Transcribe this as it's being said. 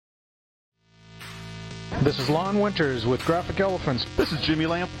This is Lon Winters with Graphic Elephants. This is Jimmy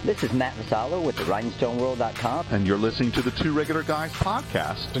Lamp. This is Matt Vassallo with the RhinestoneWorld.com. And you're listening to the Two Regular Guys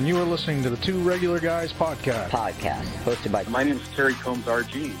podcast. And you are listening to the Two Regular Guys podcast. Hosted by... My name is Terry Combs,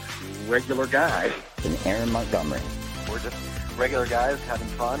 RG, regular guy. And Aaron Montgomery. We're just regular guys having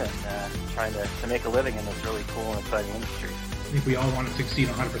fun and trying to make a living in this really cool and exciting industry. I think we all want to succeed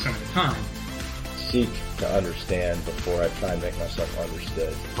 100% of the time. Seek to understand before I try and make myself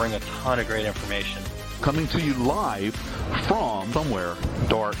understood. Bring a ton of great information. Coming to you live from somewhere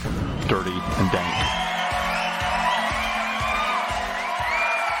dark, dirty, and dank.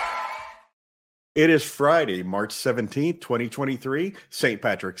 It is Friday, March 17th, 2023, St.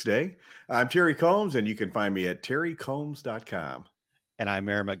 Patrick's Day. I'm Terry Combs, and you can find me at terrycombs.com. And I'm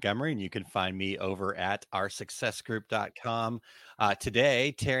Aaron Montgomery, and you can find me over at oursuccessgroup.com.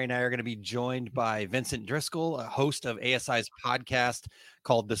 Today, Terry and I are going to be joined by Vincent Driscoll, a host of ASI's podcast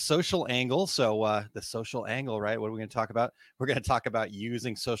called The Social Angle. So The Social Angle, right? What are we going to talk about? We're going to talk about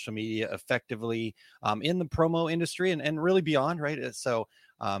using social media effectively in the promo industry and really beyond, right? So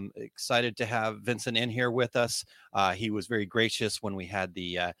excited to have Vincent in here with us. He was very gracious when we had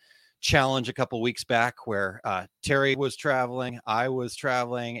the challenge a couple weeks back where Terry was traveling, I was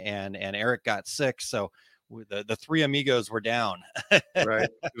traveling, and Eric got sick. So the three amigos were down. Right.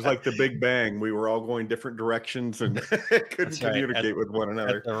 It was like the Big Bang. We were all going different directions and couldn't communicate with one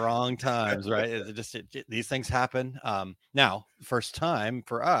another. At the wrong times, right? These things happen. Now, first time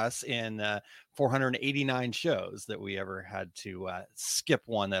for us in 489 shows that we ever had to skip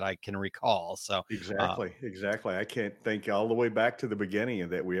one that I can recall. So exactly. I can't think all the way back to the beginning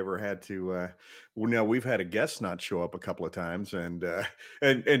that we ever had to. We've had a guest not show up a couple of times, and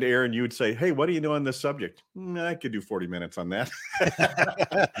Aaron, you would say, "Hey, what do you know on this subject?" I could do 40 minutes on that.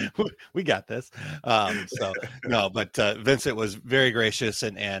 We got this. But Vincent was very gracious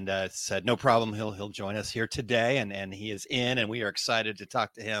and said no problem. He'll join us here today, and he is in, and we are excited to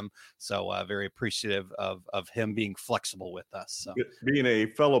talk to him. So very appreciative of him being flexible with us. So being a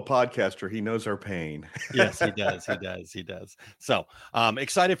fellow podcaster, he knows our pain. Yes, he does. He does. So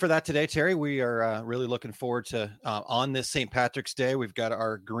excited for that today, Terry. We are really looking forward to on this St. Patrick's Day. We've got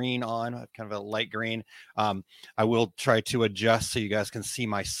our green on, kind of a light green. I will try to adjust so you guys can see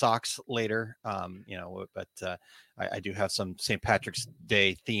my socks later. But I do have some St. Patrick's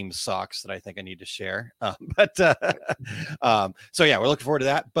Day themed socks that I think I need to share. So yeah, we're looking forward to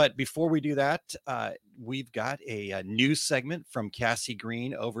that. But before we do that, we've got a news segment from Cassie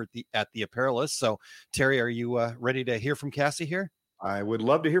Green over at the Apparelist. So Terry, are you ready to hear from Cassie here? I would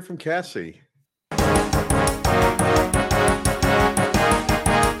love to hear from Cassie.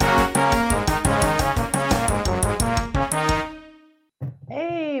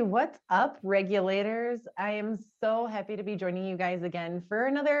 Hey, what's up, regulators? I am so happy to be joining you guys again for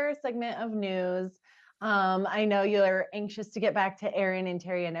another segment of news. I know you're anxious to get back to Aaron and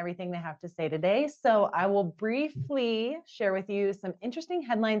Terry and everything they have to say today, so I will briefly share with you some interesting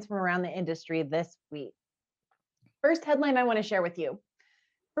headlines from around the industry this week. First headline I want to share with you.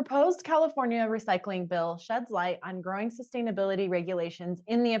 Proposed California recycling bill sheds light on growing sustainability regulations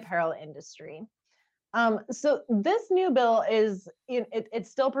in the apparel industry. So this new bill it's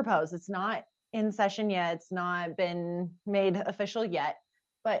still proposed. It's not in session yet. It's not been made official yet,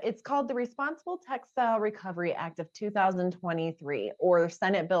 but it's called the Responsible Textile Recovery Act of 2023, or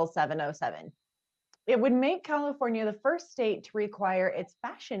Senate Bill 707. It would make California the first state to require its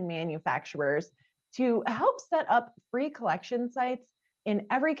fashion manufacturers to help set up free collection sites in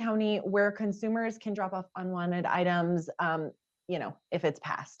every county where consumers can drop off unwanted items, if it's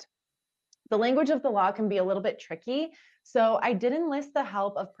passed. The language of the law can be a little bit tricky, so I did enlist the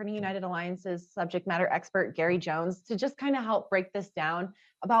help of Printing United Alliance's subject matter expert, Gary Jones, to just kind of help break this down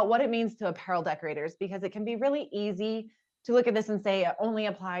about what it means to apparel decorators, because it can be really easy to look at this and say it only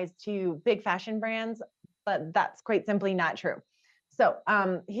applies to big fashion brands, but that's quite simply not true. So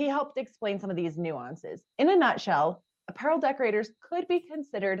he helped explain some of these nuances. In a nutshell, apparel decorators could be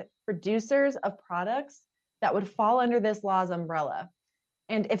considered producers of products that would fall under this law's umbrella.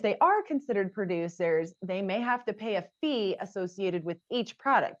 And if they are considered producers, they may have to pay a fee associated with each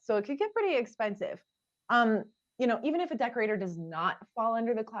product. So it could get pretty expensive. Even if a decorator does not fall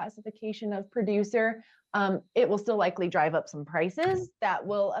under the classification of producer, it will still likely drive up some prices that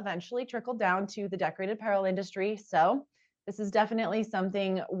will eventually trickle down to the decorated apparel industry. So this is definitely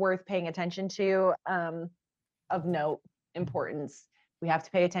something worth paying attention to, of note importance. We have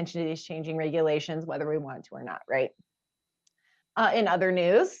to pay attention to these changing regulations, whether we want to or not, right? In other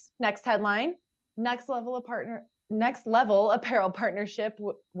news, next headline, next level apparel partnership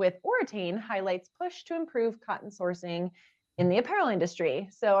with Oratane highlights push to improve cotton sourcing in the apparel industry.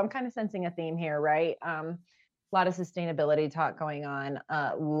 So I'm kind of sensing a theme here, right? A lot of sustainability talk going on,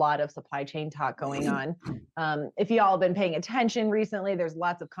 a lot of supply chain talk going on. If you all have been paying attention recently, there's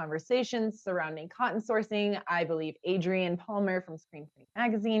lots of conversations surrounding cotton sourcing. I believe Adrian Palmer from Screen Printing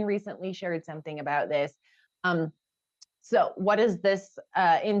Magazine recently shared something about this. So what does this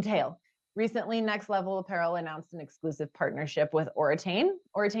entail? Recently, Next Level Apparel announced an exclusive partnership with Oratane.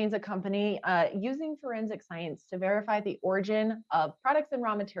 Oratane's a company using forensic science to verify the origin of products and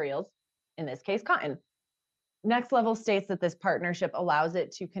raw materials, in this case, cotton. Next Level states that this partnership allows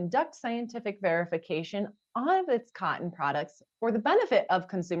it to conduct scientific verification of its cotton products for the benefit of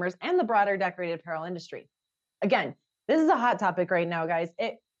consumers and the broader decorated apparel industry. Again, this is a hot topic right now, guys.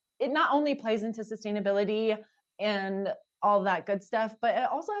 It not only plays into sustainability and all that good stuff, but it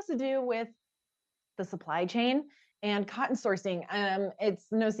also has to do with the supply chain and cotton sourcing. It's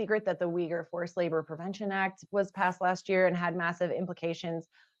no secret that the Uyghur Forced Labor Prevention Act was passed last year and had massive implications.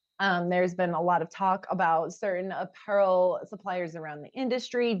 There's been a lot of talk about certain apparel suppliers around the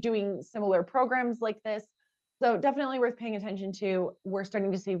industry doing similar programs like this. So definitely worth paying attention to. We're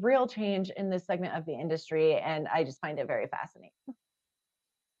starting to see real change in this segment of the industry, and I just find it very fascinating.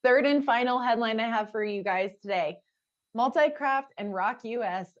 Third and final headline I have for you guys today. Multicraft and Rock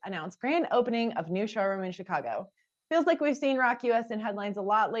US announced grand opening of new showroom in Chicago. Feels like we've seen Rock US in headlines a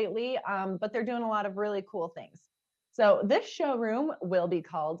lot lately, but they're doing a lot of really cool things. So this showroom will be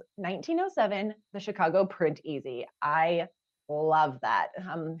called 1907, the Chicago Print Easy. I love that.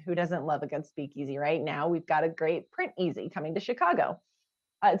 Who doesn't love a good speakeasy right now? We've got a great Print Easy coming to Chicago.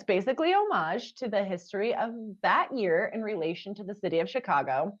 It's basically homage to the history of that year in relation to the city of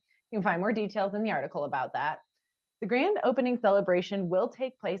Chicago. You can find more details in the article about that. The grand opening celebration will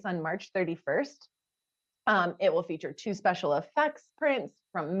take place on March 31st. It will feature 2 special effects prints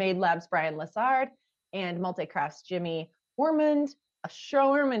from Made Labs' Brian Lassard and Multicraft's Jimmy Ormond, a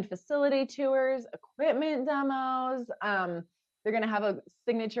showroom and facility tours, equipment demos. They're going to have a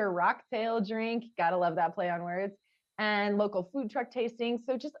signature rocktail drink. Gotta love that play on words. And local food truck tasting.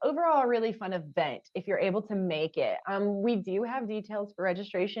 So just overall a really fun event if you're able to make it. We do have details for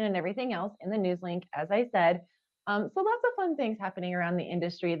registration and everything else in the news link, as I said. So lots of fun things happening around the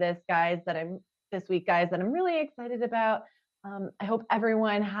industry this week, guys, that I'm really excited about. I hope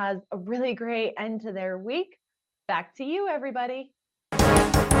everyone has a really great end to their week. Back to you, everybody.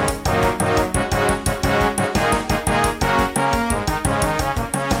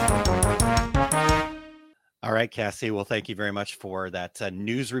 All right, Cassie. Well, thank you very much for that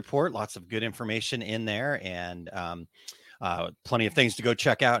news report. Lots of good information in there, and plenty of things to go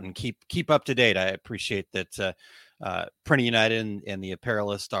check out and keep up to date. I appreciate that Printing United and the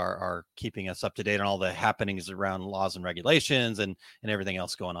Apparelist are keeping us up to date on all the happenings around laws and regulations and everything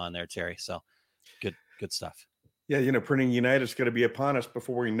else going on there, Terry. So good stuff. Yeah, Printing United is going to be upon us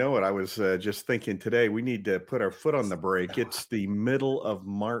before we know it. I was just thinking today, we need to put our foot on the brake. It's the middle of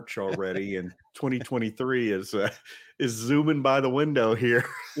March already, and 2023 is zooming by the window here.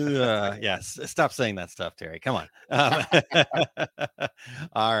 Yes. Stop saying that stuff, Terry. Come on.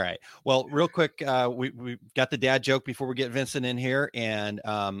 All right. Well, real quick, we got the dad joke before we get Vincent in here. And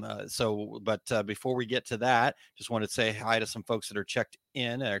but before we get to that, just wanted to say hi to some folks that are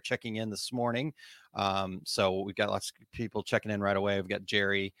checking in this morning. So we've got lots of people checking in right away. We've got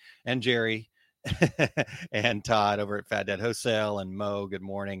Jerry and Todd over at Fat Dad Wholesale, and Mo, good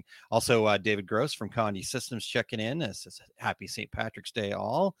morning. Also, David Gross from Condi Systems checking in. It says happy St. Patrick's Day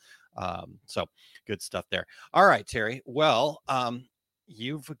all. So good stuff there. All right, Terry. Well,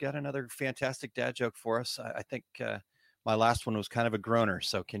 you've got another fantastic dad joke for us. I think my last one was kind of a groaner.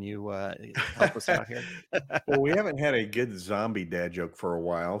 So can you help us out here? Well, we haven't had a good zombie dad joke for a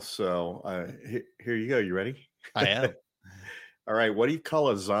while. So here you go. You ready? I am. All right. What do you call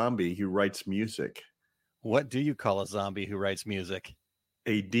a zombie who writes music? What do you call a zombie who writes music?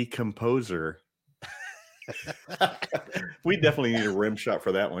 A decomposer. We definitely need a rim shot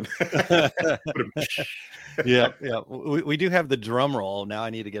for that one. Yeah. We do have the drum roll. Now I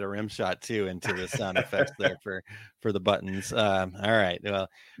need to get a rim shot too into the sound effects there for the buttons. All right. Well,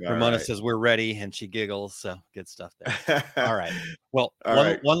 Ramona says we're ready, and she giggles. So good stuff there. All right. Well,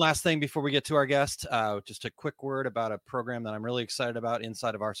 one last thing before we get to our guest. Just a quick word about a program that I'm really excited about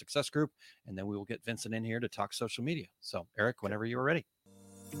inside of our success group, and then we will get Vincent in here to talk social media. So, Eric, whenever you are ready.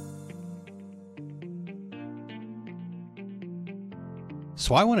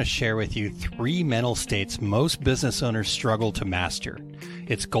 So I want to share with you 3 mental states most business owners struggle to master.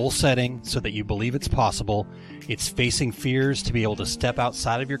 It's goal setting so that you believe it's possible. It's facing fears to be able to step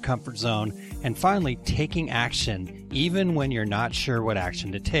outside of your comfort zone. And finally, taking action even when you're not sure what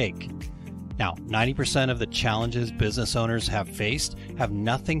action to take. Now, 90% of the challenges business owners have faced have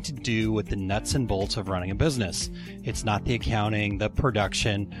nothing to do with the nuts and bolts of running a business. It's not the accounting, the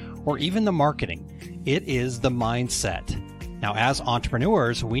production, or even the marketing. It is the mindset. Now, as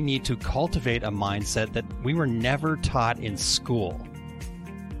entrepreneurs, we need to cultivate a mindset that we were never taught in school.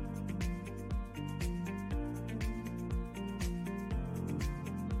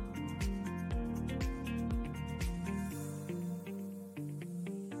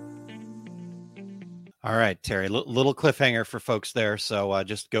 All right, Terry, little cliffhanger for folks there. So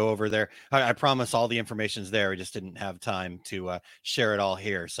just go over there. I promise all the information's there. We just didn't have time to share it all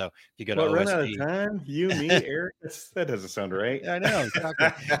here. So if you go to Run OSG, out of time? You, me, Eric? That doesn't sound right. I know. Exactly.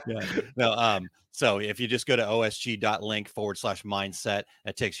 Yeah. No, so if you just go to osg.link/mindset,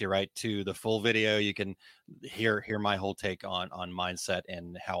 that takes you right to the full video. You can hear my whole take on mindset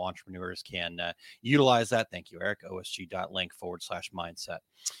and how entrepreneurs can utilize that. Thank you, Eric. osg.link/mindset.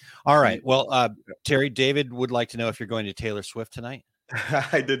 All right. Well, Terry, David would like to know if you're going to Taylor Swift tonight.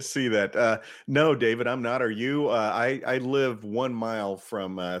 I did see that. No, David, I'm not. Are you? I live 1 mile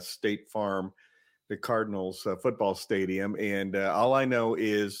from State Farm, the Cardinals football stadium. And all I know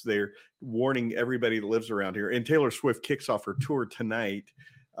is they're warning everybody that lives around here. And Taylor Swift kicks off her tour tonight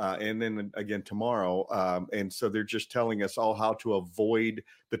and then again tomorrow. And so they're just telling us all how to avoid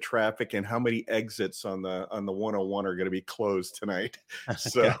the traffic and how many exits on the 101 are going to be closed tonight.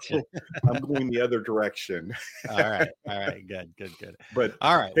 So Gotcha. I'm going the other direction. All right. Good. But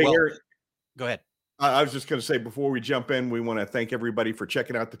all right. hey, Well, Eric, go ahead. I was just going to say, before we jump in, we want to thank everybody for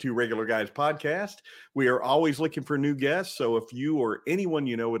checking out the Two Regular Guys podcast. We are always looking for new guests. So if you or anyone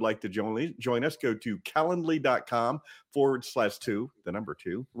you know would like to join us, go to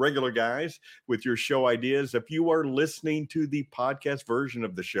calendly.com/2 regular guys with your show ideas. If you are listening to the podcast version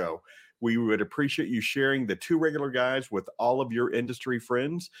of the show, we would appreciate you sharing the Two Regular Guys with all of your industry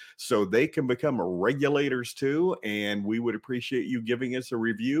friends so they can become regulators too. And we would appreciate you giving us a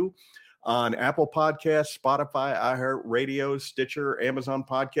review on Apple Podcasts, Spotify, iHeartRadio, Stitcher, Amazon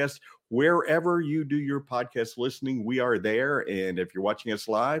Podcasts, wherever you do your podcast listening, we are there. And if you're watching us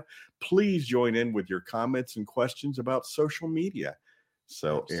live, please join in with your comments and questions about social media.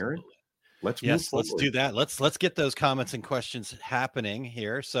 So, Absolutely. Aaron, let's do that. Let's get those comments and questions happening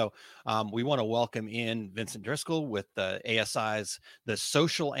here. So we want to welcome in Vincent Driscoll with ASI's The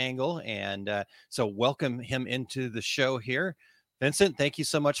Social Angle. And so welcome him into the show here. Vincent, thank you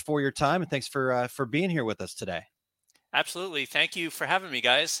so much for your time, and thanks for being here with us today. Absolutely. Thank you for having me,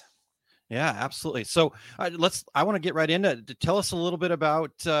 guys. Yeah, absolutely. So I want to get right into it. Tell us a little bit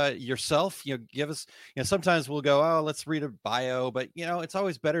about yourself. Give us, sometimes we'll go, oh, let's read a bio, but it's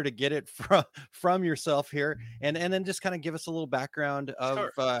always better to get it from yourself here. And then just kind of give us a little background of,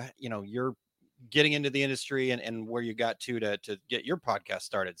 Sure. Your getting into the industry and where you got to get your podcast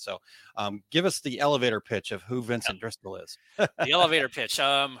started. So give us the elevator pitch of who Vincent Driscoll is. The elevator pitch.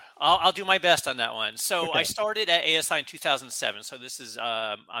 I'll do my best on that one. So Okay. I started at ASI in 2007. So this is,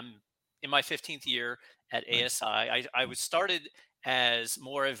 I'm in my 15th year at ASI. I was started as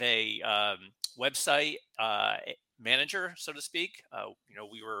more of a website manager, so to speak.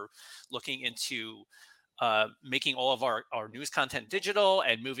 We were looking into making all of our news content digital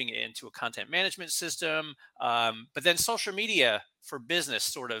and moving it into a content management system. But then social media for business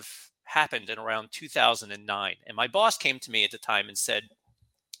sort of happened in around 2009. And my boss came to me at the time and said,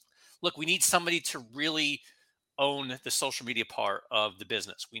 look, we need somebody to really own the social media part of the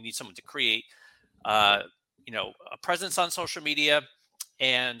business. We need someone to create, a presence on social media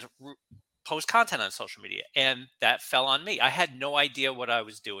and post content on social media. And that fell on me. I had no idea what I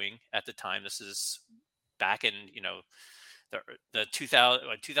was doing at the time. This is back in, the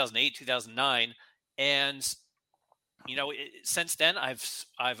 2008, 2009. And, since then I've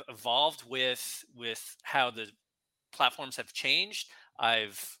evolved with how the platforms have changed.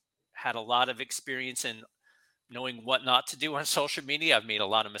 I've had a lot of experience in knowing what not to do on social media. I've made a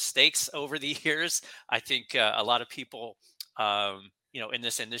lot of mistakes over the years. I think a lot of people, in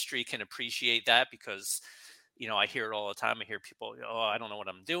this industry can appreciate that because, I hear it all the time. I hear people, I don't know what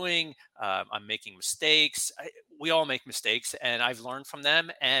I'm doing. I'm making mistakes. We all make mistakes, and I've learned from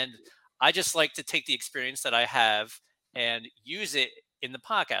them. And I just like to take the experience that I have and use it in the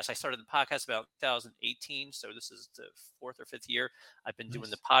podcast. I started the podcast about 2018. So this is the 4th or 5th year I've been doing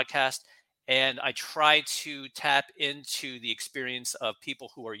the podcast. And I try to tap into the experience of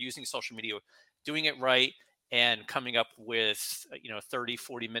people who are using social media, doing it right, and coming up with 30,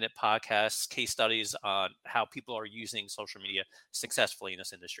 40-minute podcasts, case studies on how people are using social media successfully in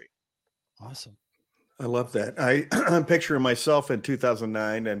this industry. Awesome. I love that. I'm picturing myself in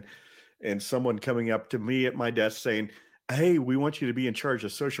 2009 and someone coming up to me at my desk saying, hey, we want you to be in charge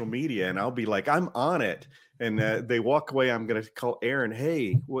of social media. And I'll be like, I'm on it. And they walk away. I'm going to call Aaron.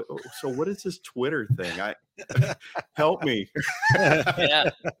 Hey, so what is this Twitter thing? Help me.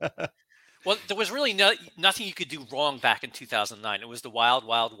 Yeah. Well, there was really nothing you could do wrong back in 2009. It was the wild,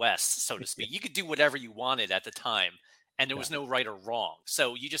 wild west, so to speak. You could do whatever you wanted at the time, and there was no right or wrong.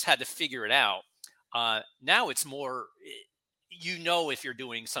 So you just had to figure it out. Now it's more, if you're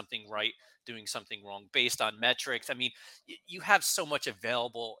doing something right, doing something wrong based on metrics. I mean, you have so much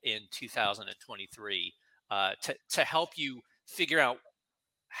available in 2023 to help you figure out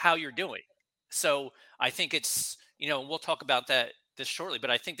how you're doing. So I think it's, we'll talk about this shortly, but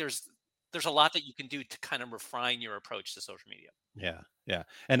I think there's a lot that you can do to kind of refine your approach to social media. Yeah.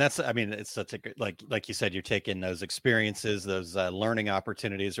 And it's such a good, like you said, you're taking those experiences, those learning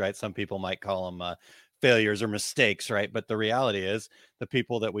opportunities, right? Some people might call them failures or mistakes, right? But the reality is the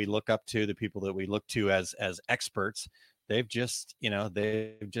people that we look up to, the people that we look to as experts, they've just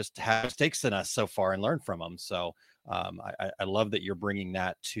had mistakes in us so far and learned from them. So I love that you're bringing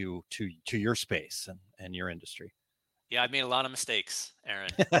that to your space and your industry. Yeah, I made a lot of mistakes, Aaron.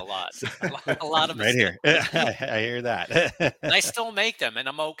 A lot of mistakes. Right here. I hear that. And I still make them, and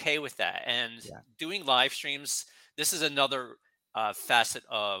I'm okay with that. And doing live streams, this is another facet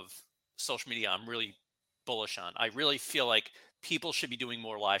of social media I'm really bullish on. I really feel like people should be doing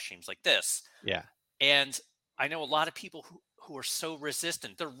more live streams like this. Yeah. And I know a lot of people who are so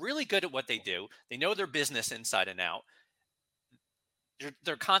resistant. They're really good at what they do. They know their business inside and out.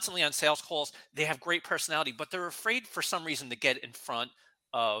 They're constantly on sales calls. They have great personality, but they're afraid for some reason to get in front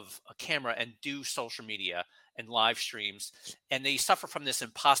of a camera and do social media and live streams. And they suffer from this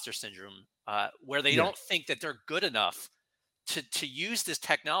imposter syndrome where they don't think that they're good enough to use this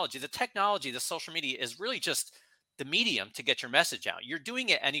technology. The social media is really just the medium to get your message out. You're doing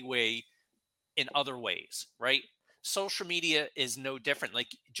it anyway in other ways, right? Social media is no different. Like,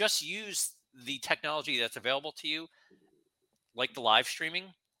 just use the technology that's available to you, like the live streaming,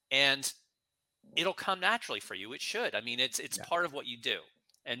 and it'll come naturally for you. It should. I mean, it's part of what you do.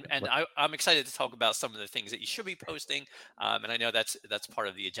 And I'm excited to talk about some of the things that you should be posting. And I know that's part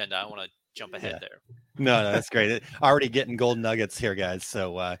of the agenda. I want to jump ahead there. No, that's great. Already getting gold nuggets here, guys.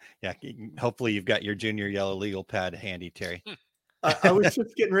 So hopefully you've got your junior yellow legal pad handy, Terry. I was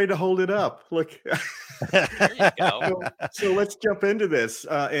just getting ready to hold it up. Look, there you go. So let's jump into this.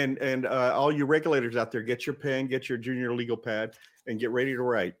 And all you regulators out there, get your pen, get your junior legal pad, and get ready to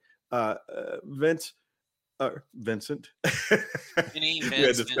write. Vincent. We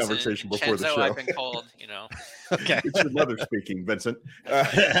had this conversation before the show. I've been called, Okay. It's your mother speaking, Vincent.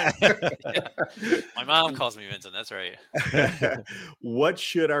 My mom calls me Vincent. That's right. What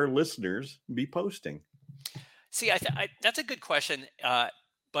should our listeners be posting? See, that's a good question.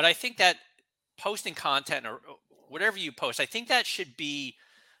 But I think that posting content or whatever you post, I think that should be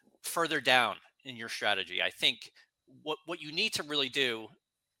further down in your strategy. I think what you need to really do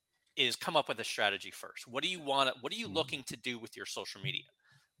is come up with a strategy first. What do you want? What are you looking to do with your social media,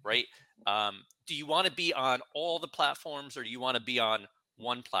 right? Do you want to be on all the platforms, or do you want to be on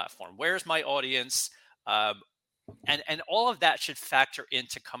one platform? Where's my audience? And all of that should factor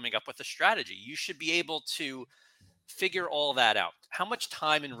into coming up with a strategy. You should be able to figure all that out. How much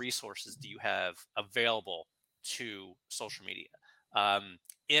time and resources do you have available to social media?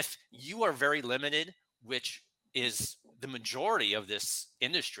 If you are very limited, which is the majority of this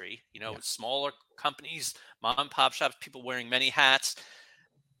industry, smaller companies, mom and pop shops, people wearing many hats,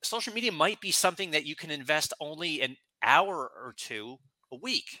 social media might be something that you can invest only an hour or two a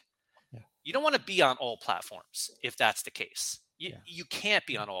week. You don't want to be on all platforms if that's the case. You can't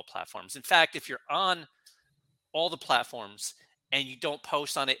be on all platforms. In fact, if you're on all the platforms and you don't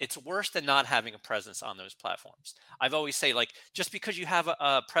post on it, it's worse than not having a presence on those platforms. I've always say, just because you have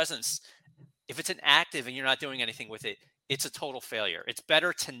a presence, if it's inactive and you're not doing anything with it, it's a total failure. It's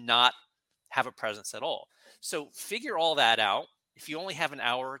better to not have a presence at all. So figure all that out. If you only have an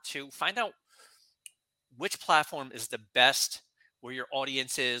hour or two, find out which platform is the best, where your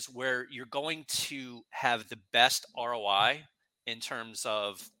audience is, where you're going to have the best ROI in terms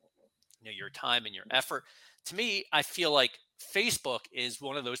of your time and your effort. To me, I feel like Facebook is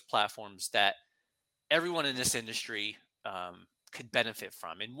one of those platforms that everyone in this industry could benefit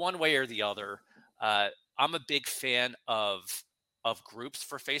from in one way or the other. I'm a big fan of groups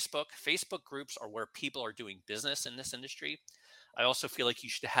for Facebook. Facebook groups are where people are doing business in this industry. I also feel like you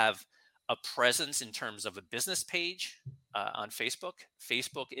should have a presence in terms of a business page on Facebook.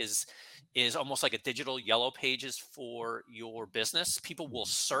 Facebook is almost like a digital yellow pages for your business. People will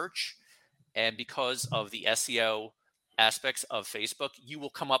search, and because of the SEO aspects of Facebook, you will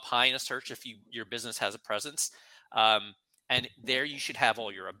come up high in a search if your business has a presence. And there you should have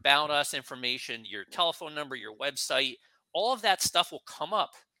all your about us information, your telephone number, your website. All of that stuff will come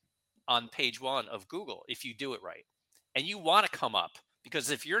up on page 1 of Google if you do it right. And you want to come up,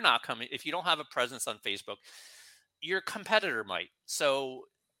 because if you don't have a presence on Facebook, your competitor might. So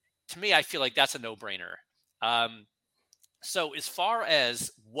to me, I feel like that's a no-brainer. So as far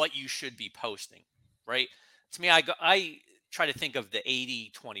as what you should be posting, right? To me, I try to think of the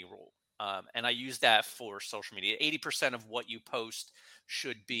 80-20 rule. And I use that for social media. 80% of what you post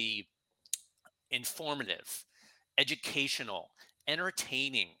should be informative, educational,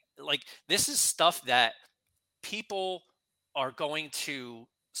 entertaining. Like, this is stuff that people are going to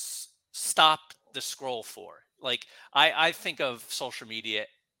stop the scroll for. Like, I think of social media,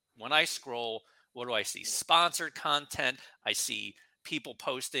 when I scroll, what do I see? Sponsored content. I see people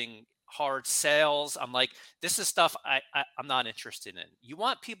posting hard sales. I'm like, this is stuff I'm not interested in. You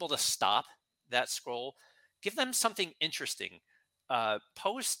want people to stop that scroll. Give them something interesting.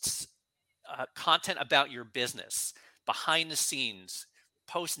 Post content about your business, behind the scenes.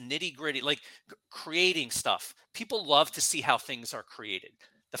 Post nitty gritty, like creating stuff. People love to see how things are created.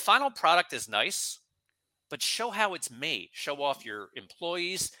 The final product is nice, but show how it's made. Show off your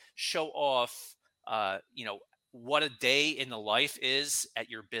employees. Show off, what a day in the life is at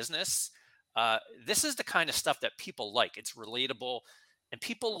your business. This is the kind of stuff that people like. It's relatable, and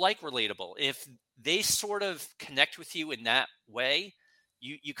people like relatable. If they sort of connect with you in that way,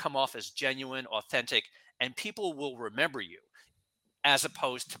 you come off as genuine, authentic, and people will remember you, as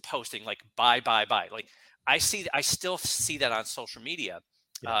opposed to posting like buy. Like, I still see that on social media.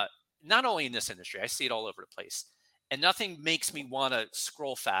 Yeah. Not only in this industry, I see it all over the place. And nothing makes me want to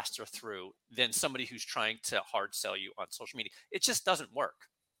scroll faster through than somebody who's trying to hard sell you on social media. It just doesn't work.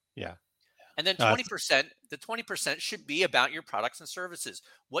 Yeah. And then 20%, the 20% should be about your products and services,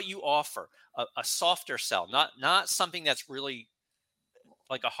 what you offer, a softer sell, not something that's really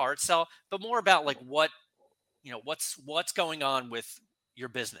like a hard sell, but more about like what's going on with your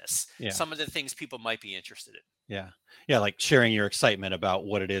business. Yeah. Some of the things people might be interested in. Yeah. Like sharing your excitement about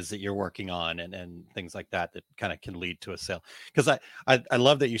what it is that you're working on and things like that kind of can lead to a sale. Because I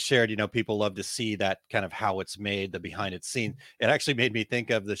love that you shared, people love to see that kind of how it's made, the behind its scene. It actually made me think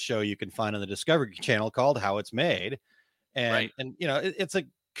of the show you can find on the Discovery Channel called How It's Made. And, Right. and it's a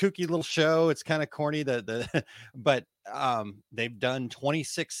kooky little show. It's kind of corny, but they've done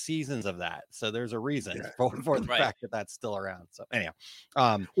 26 seasons of that. So there's a reason for the fact that that's still around. So anyhow,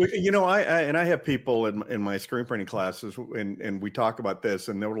 I have people in my screen printing classes, and we talk about this,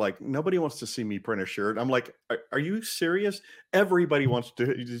 and they were like, nobody wants to see me print a shirt. I'm like, are you serious? Everybody wants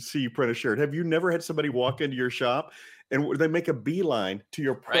to see you print a shirt. Have you never had somebody walk into your shop and they make a beeline to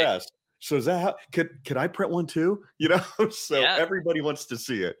your press? Right. So is that how, could I print one too? So everybody wants to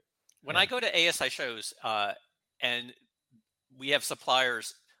see it. When I go to ASI shows, and we have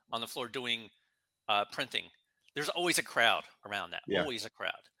suppliers on the floor doing printing, there's always a crowd around that. Yeah. Always a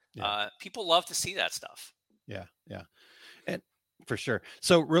crowd. Yeah. People love to see that stuff. Yeah. And for sure.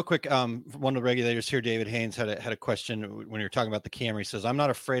 So real quick, one of the regulators here, David Haynes, had a question when you're talking about the camera. He says, I'm not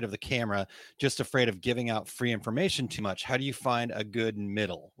afraid of the camera, just afraid of giving out free information too much. How do you find a good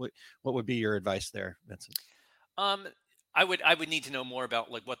middle? What would be your advice there, Vincent? I would need to know more about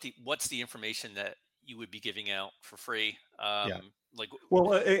like what's the information that you would be giving out for free. And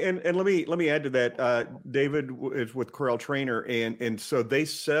let me add to that. David is with Corel Trainer, and so they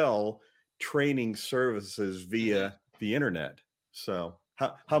sell training services via the internet. So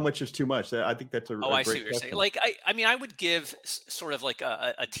how much is too much? I think that's a I great see what you're question. saying. Like I would give sort of like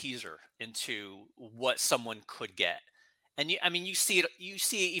a teaser into what someone could get, and you see it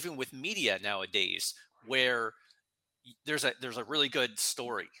even with media nowadays, where there's a really good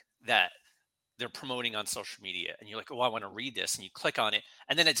story that they're promoting on social media, and you're like, I want to read this, and you click on it,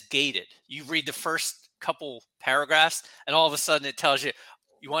 and then it's gated. You read the first couple paragraphs, and all of a sudden it tells you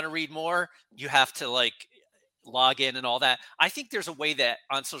want to read more. You have to like log in and all that. I think there's a way that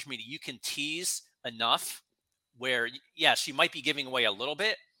on social media you can tease enough where, yes, you might be giving away a little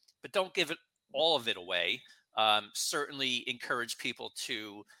bit, but don't give all of it away. Certainly encourage people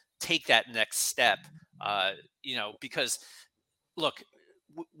to take that next step, because look,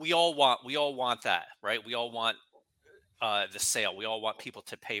 we all want that, right? We all want the sale. We all want people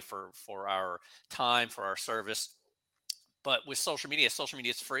to pay for our time, for our service. But with social media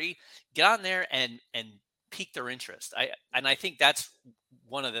is free. Get on there and pique their interest. I think that's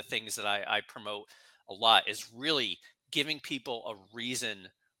one of the things that I promote a lot, is really giving people a reason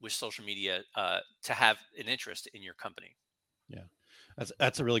with social media to have an interest in your company. Yeah.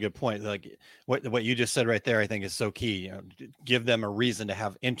 That's a really good point. Like what you just said right there, I think is so key. You know, give them a reason to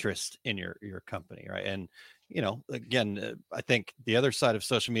have interest in your company, right? And you know, again, I think the other side of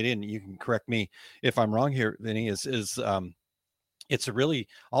social media, and you can correct me if I'm wrong here, Vinny, is it's really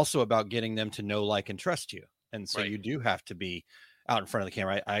also about getting them to know, like, and trust you. And so you do have to be out in front of the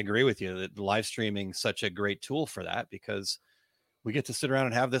camera. I agree with you that live streaming is such a great tool for that, because we get to sit around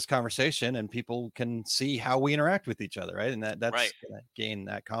and have this conversation and people can see how we interact with each other. Right. And that's gonna gain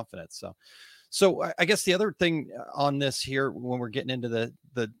that confidence. So I guess the other thing on this here, when we're getting into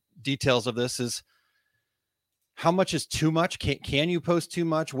the details of this, is how much is too much? Can you post too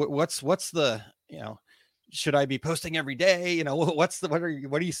much? What's the, you know, should I be posting every day? You know, what are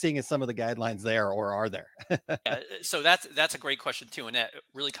you seeing as some of the guidelines there, or are there? So that's a great question too. And that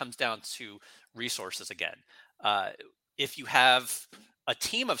really comes down to resources again. If you have a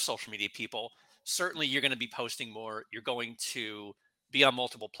team of social media people, certainly you're going to be posting more. You're going to be on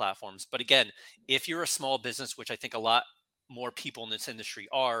multiple platforms. But again, if you're a small business, which I think a lot more people in this industry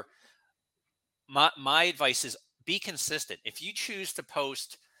are, my advice is be consistent. If you choose to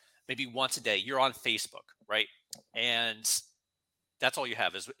post maybe once a day, you're on Facebook, right? And that's all you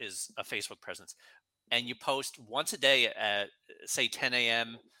have is a Facebook presence. And you post once a day at, say, 10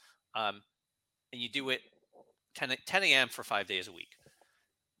 a.m. And you do it 10 a.m. for 5 days a week.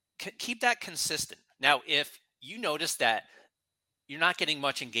 Keep that consistent. Now, if you notice that you're not getting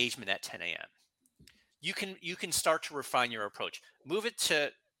much engagement at 10 a.m., you can start to refine your approach. Move it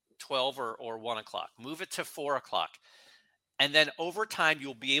to 12 or 1 o'clock. Move it to 4 o'clock. And then over time,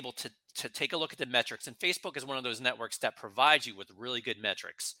 you'll be able to take a look at the metrics. And Facebook is one of those networks that provides you with really good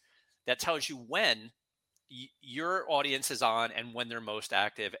metrics that tells you when your audience is on and when they're most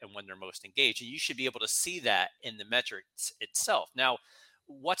active and when they're most engaged. And you should be able to see that in the metrics itself. Now,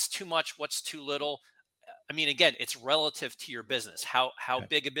 what's too much? What's too little? I mean, again, it's relative to your business, how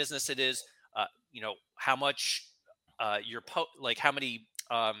big a business it is, you know, how much like how many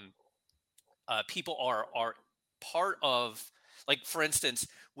people are part of, like, for instance,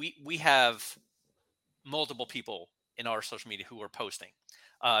 we have multiple people in our social media who are posting.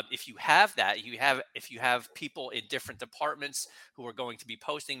 If you have that, if you have people in different departments who are going to be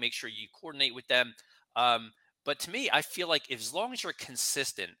posting, make sure you coordinate with them. But to me, I feel like as long as you're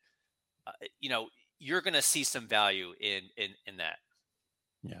consistent, you know, you're going to see some value in that.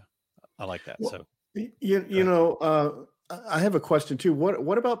 Yeah, I like that. Well, So you know, I have a question too.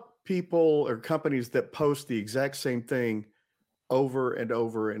 What about people or companies that post the exact same thing over and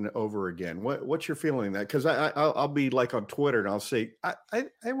over and over again? What's your feeling on that? Because I'll be like on Twitter and I'll say, I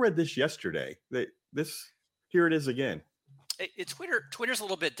read this yesterday. Here it is again. Twitter's a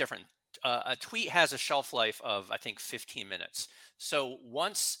little bit different. A tweet has a shelf life of, I think, 15 minutes. So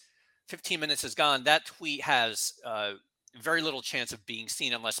once 15 minutes is gone, that tweet has very little chance of being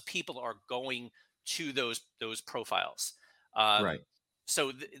seen unless people are going to those profiles. Right.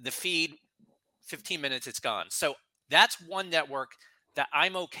 So the feed, 15 minutes, it's gone. So that's one network that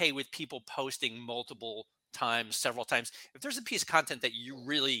I'm okay with people posting multiple times, several times. If there's a piece of content that you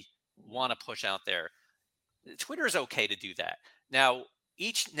really want to push out there, Twitter is okay to do that. Now,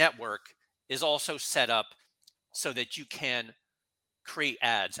 each network is also set up so that you can create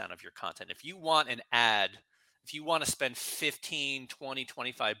ads out of your content. If you want an ad, if you want to spend 15, 20,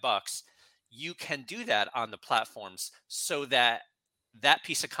 25 bucks, you can do that on the platforms so that that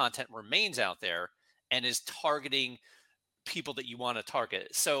piece of content remains out there and is targeting people that you want to target.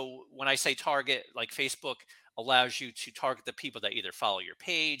 So when I say target, like, Facebook allows you to target the people that either follow your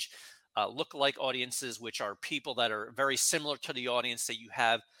page, lookalike audiences, which are people that are very similar to the audience that you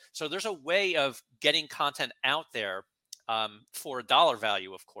have. So there's a way of getting content out there for a dollar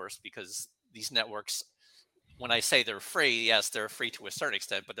value, of course, because these networks, when I say they're free, yes, they're free to a certain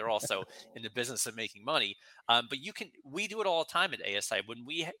extent, but they're also in the business of making money. But we do it all the time at ASI. When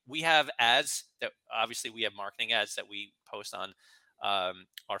we have ads that, obviously we have marketing ads that we post on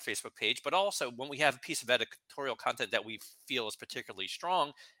our Facebook page, but also when we have a piece of editorial content that we feel is particularly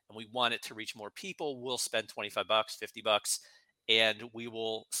strong and we want it to reach more people, we'll spend 25 bucks, 50 bucks, and we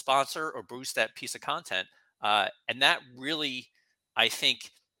will sponsor or boost that piece of content. And that really, I think,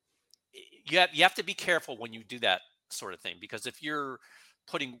 you have to be careful when you do that sort of thing, because if you're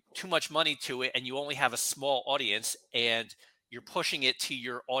putting too much money to it and you only have a small audience and you're pushing it to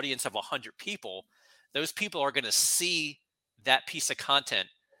your audience of 100 people, those people are going to see that piece of content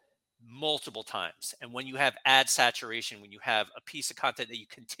multiple times. And when you have ad saturation, when you have a piece of content that you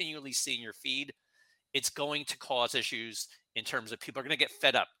continually see in your feed, it's going to cause issues in terms of people are going to get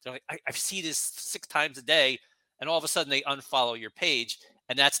fed up. They're like, I see this 6 times a day, and all of a sudden they unfollow your page,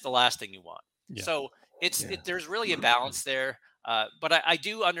 and that's the last thing you want. Yeah. So there's really a balance there. But I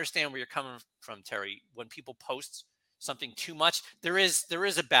do understand where you're coming from, Terry. When people post something too much, there is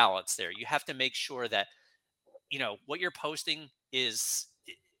a balance there. You have to make sure that what you're posting is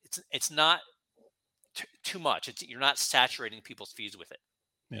it's not too much. You're not saturating people's feeds with it.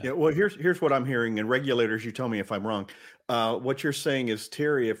 Yeah. Well, here's what I'm hearing, and regulators, you tell me if I'm wrong. What you're saying is,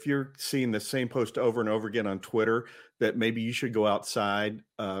 Terry, if you're seeing the same post over and over again on Twitter, that maybe you should go outside,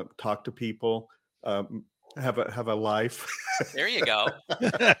 talk to people, have a life. There you go.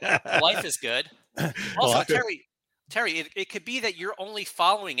 Life is good. Also, Terry, it could be that you're only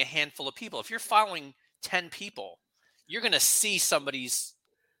following a handful of people. If you're following 10 people, you're going to see somebody's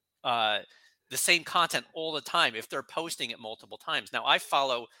the same content all the time if they're posting it multiple times. Now, I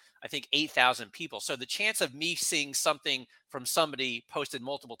follow, I think, 8,000 people. So the chance of me seeing something from somebody posted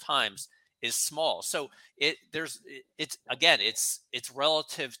multiple times is small. So it's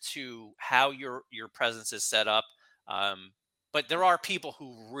relative to how your presence is set up. But there are people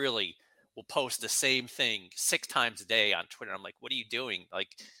who really will post the same thing 6 times a day on Twitter. I'm like, what are you doing? Like,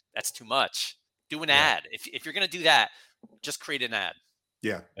 that's too much. Do an ad. If you're going to do that, just create an ad.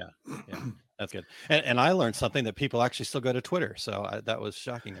 Yeah. That's good. And I learned something that people actually still go to Twitter. So that was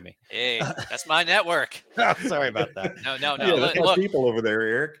shocking to me. Hey, that's my network. Sorry about that. No. Yeah, look, people over there,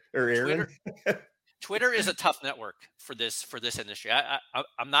 Eric or Aaron. Twitter is a tough network for this industry.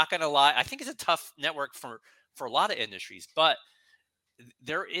 I'm not going to lie. I think it's a tough network for a lot of industries, but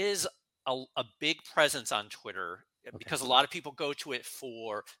there is a big presence on Twitter because a lot of people go to it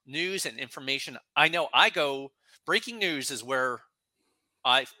for news and information. I know breaking news is where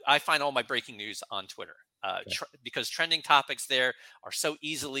I find all my breaking news on Twitter because trending topics there are so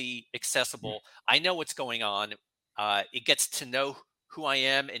easily accessible. I know what's going on. It gets to know who I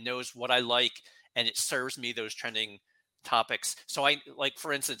am and knows what I like, and it serves me those trending topics. So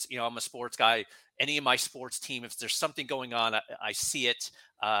for instance, I'm a sports guy. Any of my sports team, if there's something going on, I see it.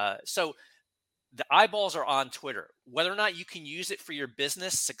 So the eyeballs are on Twitter. Whether or not you can use it for your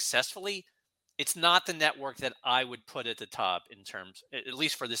business successfully, it's not the network that I would put at the top in terms, at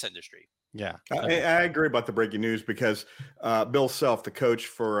least for this industry. Yeah. I agree about the breaking news because Bill Self, the coach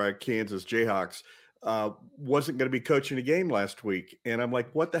for Kansas Jayhawks, wasn't going to be coaching a game last week. And I'm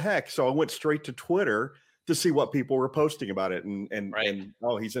like, what the heck? So I went straight to Twitter to see what people were posting about it. And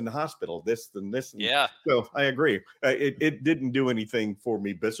he's in the hospital, this and this. And yeah. So I agree. It didn't do anything for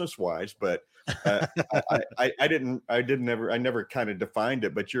me business wise, but I never kind of defined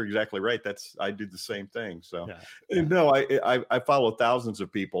it, but you're exactly right. I do the same thing. So no, I follow thousands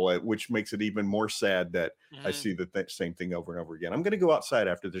of people, which makes it even more sad that I see the same thing over and over again. I'm going to go outside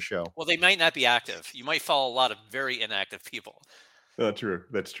after the show. Well, they might not be active. You might follow a lot of very inactive people. True.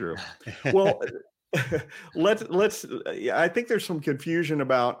 That's true. Well, I think there's some confusion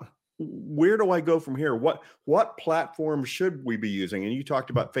about where do I go from here? What platform should we be using? And you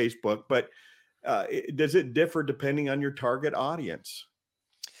talked about Facebook, but does it differ depending on your target audience?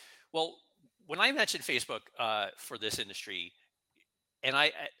 Well, when I mentioned Facebook for this industry, and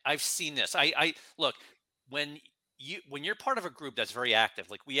I've seen this, I look, when you're part of a group that's very active,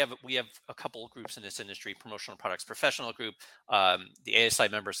 like we have a couple of groups in this industry, Promotional Products Professional Group, the ASI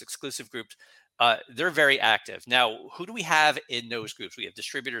Members Exclusive Group, they're very active. Now, who do we have in those groups? We have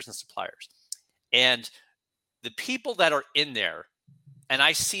distributors and suppliers. And the people that are in there, and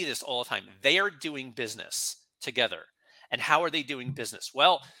I see this all the time, they are doing business together. And how are they doing business?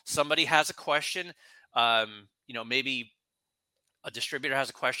 Well, somebody has a question, maybe a distributor has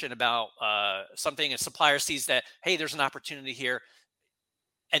a question about something, a supplier sees that, hey, there's an opportunity here,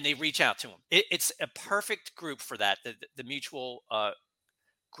 and they reach out to them. It's a perfect group for that. The mutual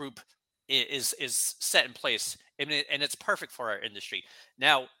group is set in place, and it's perfect for our industry.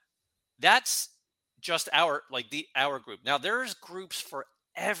 Now, that's just our group. Now, there's groups for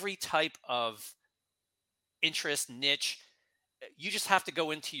every type of interest niche. You just have to go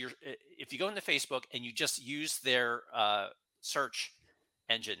into if you go into Facebook and you just use their search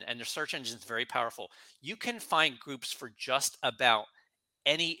engine, and their search engine is very powerful, you can find groups for just about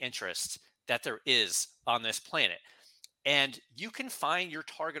any interest that there is on this planet. And you can find your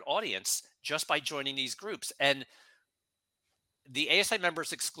target audience just by joining these groups. And the ASI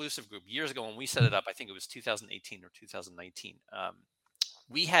Members Exclusive Group, years ago when we set it up, I think it was 2018 or 2019,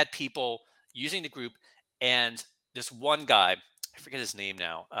 we had people using the group, and this one guy, I forget his name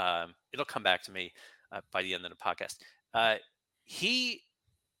now, it'll come back to me by the end of the podcast. He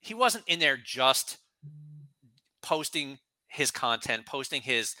wasn't in there just posting his content, posting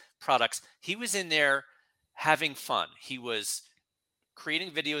his products. He was in there having fun. He was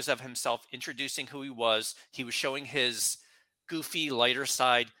creating videos of himself, introducing who he was. He was showing his goofy, lighter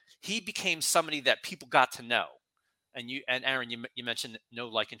side. He became somebody that people got to know. and Aaron, you mentioned know,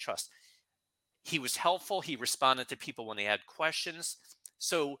 like, and trust. He was helpful. He responded to people when they had questions.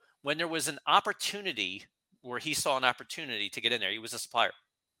 So when there was an opportunity where he saw an opportunity to get in there, he was a supplier,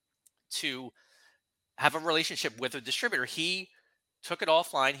 to have a relationship with a distributor, he took it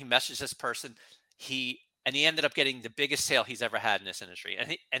offline. He messaged this person. He ended up getting the biggest sale he's ever had in this industry.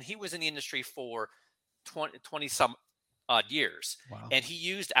 And he was in the industry for 20 some odd years. Wow. And he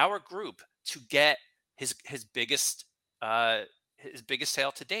used our group to get his biggest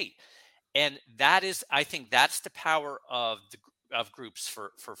sale to date. And that is, I think that's the power of groups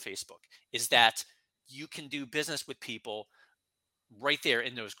for Facebook, is that you can do business with people right there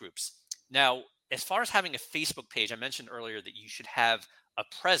in those groups. Now, as far as having a Facebook page, I mentioned earlier that you should have a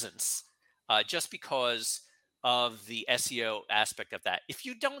presence, just because of the SEO aspect of that. If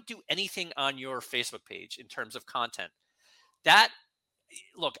you don't do anything on your Facebook page in terms of content,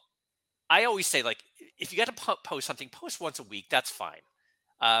 look, I always say, like, if you got to post something, post once a week, that's fine.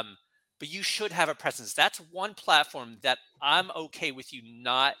 But you should have a presence. That's one platform that I'm okay with you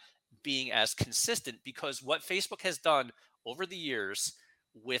not being as consistent, because what Facebook has done over the years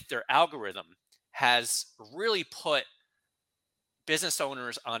with their algorithm has really put business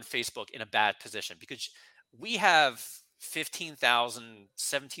owners on Facebook in a bad position, because we have 15,000,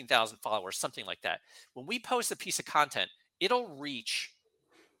 17,000 followers, something like that. When we post a piece of content, it'll reach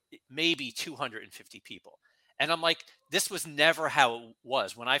maybe 250 people. And I'm like, this was never how it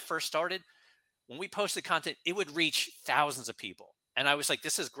was. When I first started, when we posted content, it would reach thousands of people. And I was like,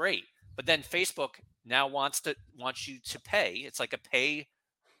 this is great. But then Facebook now wants you to pay. It's like a pay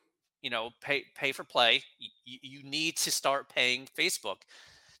for play. You need to start paying Facebook.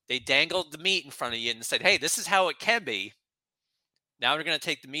 They dangled the meat in front of you and said, hey, this is how it can be. Now they're going to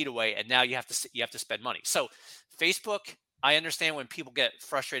take the meat away, and now you have to spend money. So Facebook, I understand when people get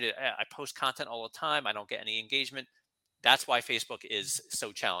frustrated. I post content all the time. I don't get any engagement. That's why Facebook is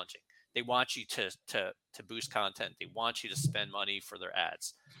so challenging. They want you to boost content. They want you to spend money for their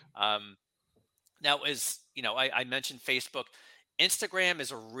ads. Now, as you know, I mentioned Facebook. Instagram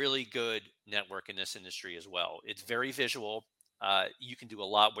is a really good network in this industry as well. It's very visual. You can do a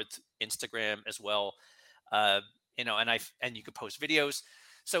lot with Instagram as well. And you can post videos.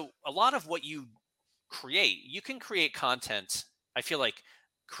 So a lot of what you create, you can create content. I feel like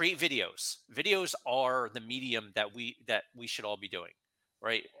create videos. Videos are the medium that we should all be doing,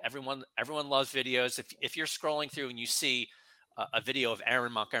 right? Everyone loves videos. If you're scrolling through and you see a video of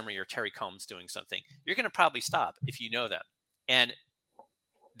Aaron Montgomery or Terry Combs doing something, you're going to probably stop if you know them. And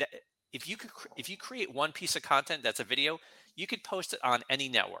if you create one piece of content that's a video, you could post it on any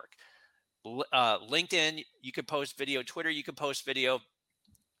network. LinkedIn, you could post video. Twitter, you could post video.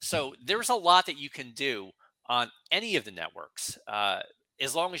 So there's a lot that you can do on any of the networks,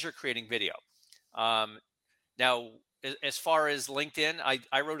 as long as you're creating video. Now, as far as LinkedIn,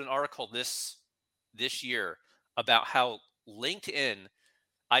 I wrote an article this year about how LinkedIn,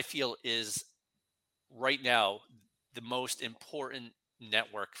 I feel, is right now the most important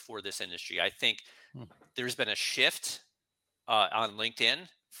network for this industry. I think there's been a shift on LinkedIn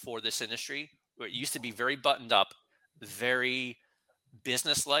for this industry, where it used to be very buttoned up, very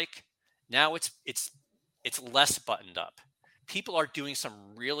business-like. Now it's less buttoned up. People are doing some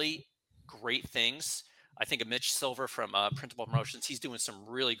really great things. I think of Mitch Silver from Printable Promotions. He's doing some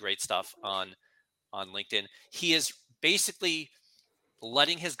really great stuff on LinkedIn. He is basically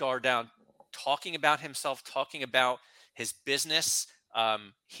letting his guard down, talking about himself, talking about his business.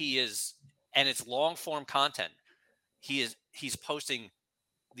 And it's long form content. He's posting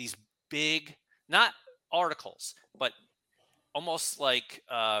these big, not articles, but almost like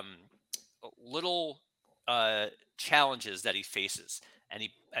little challenges that he faces, and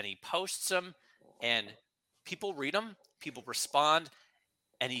he posts them, and people read them, people respond,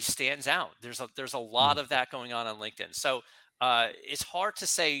 and he stands out. There's a lot of that going on LinkedIn. So it's hard to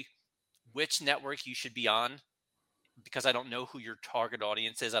say which network you should be on, because I don't know who your target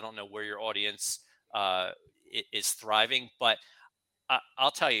audience is. I don't know where your audience is thriving, but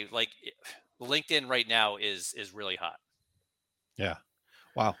I'll tell you, like, LinkedIn right now is really hot. Yeah.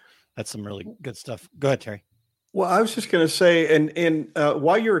 Wow. That's some really good stuff. Go ahead, Terry. Well, I was just going to say, and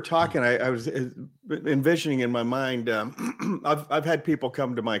while you were talking, I was envisioning in my mind, I've had people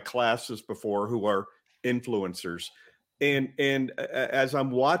come to my classes before who are influencers. And as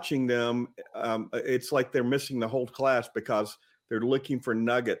I'm watching them, it's like they're missing the whole class because they're looking for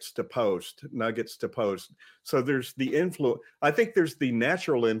nuggets to post. So there's the I think there's the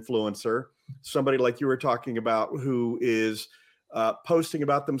natural influencer, somebody like you were talking about, who is posting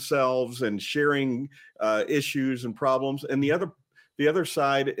about themselves and sharing issues and problems. And the the other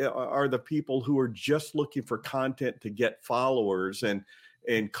side are the people who are just looking for content to get followers and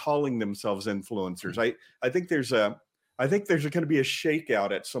calling themselves influencers. I think there's going to be a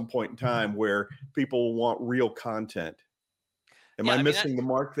shakeout at some point in time where people want real content. Am I missing the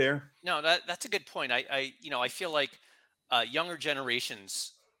mark there? No, that's a good point. I feel like younger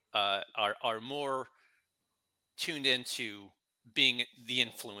generations are more tuned into being the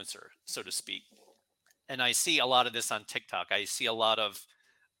influencer, so to speak. And I see a lot of this on TikTok. I see a lot of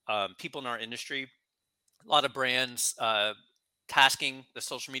people in our industry, a lot of brands tasking the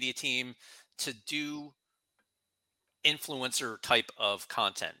social media team to do influencer type of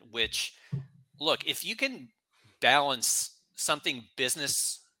content, which, look, if you can balance something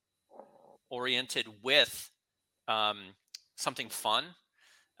business oriented with something fun,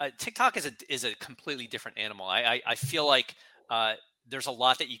 TikTok is a completely different animal. I feel like there's a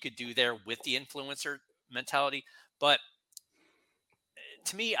lot that you could do there with the influencer mentality, but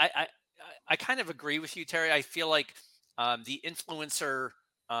to me, I kind of agree with you, Terry. I feel like the influencer,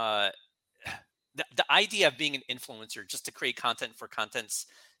 the idea of being an influencer just to create content for content's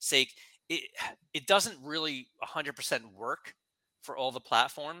sake, it doesn't really 100% work for all the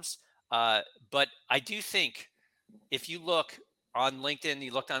platforms. But I do think if you look on LinkedIn,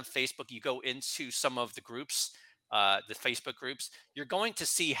 you look on Facebook, you go into some of the groups, the Facebook groups, you're going to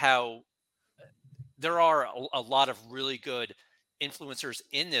see how there are a lot of really good influencers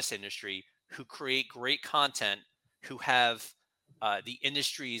in this industry who create great content, who have the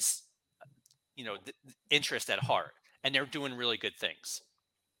industry's, interest at heart, and they're doing really good things.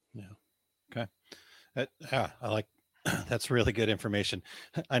 Yeah. Okay. I like that's really good information.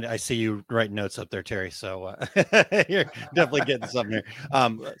 I see you writing notes up there, Terry. So you're definitely getting something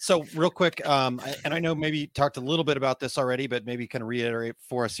here. So real quick, and I know maybe you talked a little bit about this already, but maybe kind of reiterate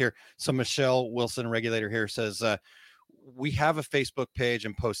for us here. So Michelle Wilson, regulator here, says, we have a Facebook page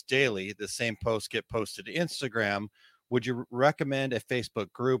and post daily. The same posts get posted to Instagram. Would you recommend a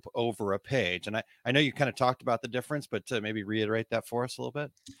Facebook group over a page? And I know you kind of talked about the difference, but maybe reiterate that for us a little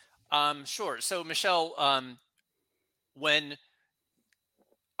bit. Sure. So Michelle, when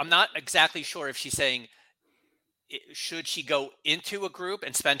I'm not exactly sure if she's saying, should she go into a group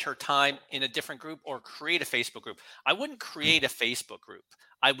and spend her time in a different group or create a Facebook group? I wouldn't create a Facebook group.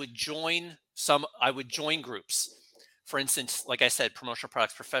 I would join groups. For instance, like I said, Promotional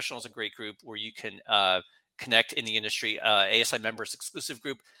Products Professional is a great group where you can connect in the industry, ASI members exclusive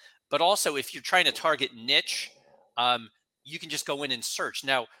group. But also if you're trying to target niche, you can just go in and search.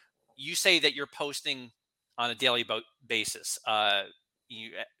 Now, you say that you're posting on a daily basis.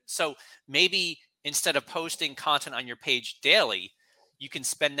 So maybe instead of posting content on your page daily, you can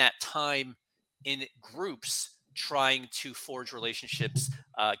spend that time in groups trying to forge relationships,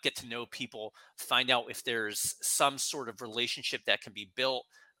 get to know people, find out if there's some sort of relationship that can be built.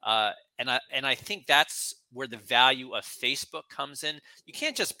 And I think that's where the value of Facebook comes in. You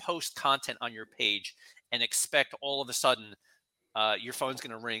can't just post content on your page and expect all of a sudden your phone's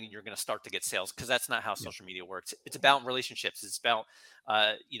going to ring and you're going to start to get sales, because that's not how social media works. It's about relationships. It's about,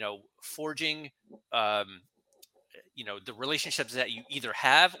 forging, the relationships that you either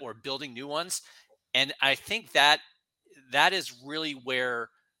have or building new ones. And I think that is really where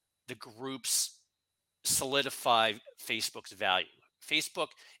the groups solidify Facebook's value. Facebook,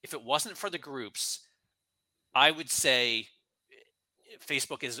 if it wasn't for the groups, I would say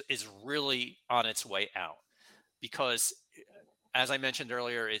Facebook is really on its way out, because as I mentioned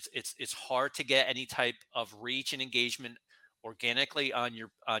earlier, it's hard to get any type of reach and engagement organically on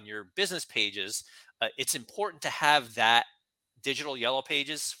your business pages. It's important to have that digital yellow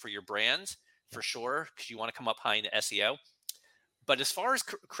pages for your brand, for sure, because you want to come up high in the SEO. But as far as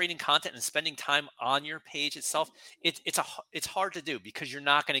creating content and spending time on your page itself, it's hard to do, because you're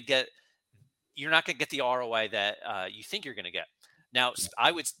not going to get the ROI that you think you're going to get. Now,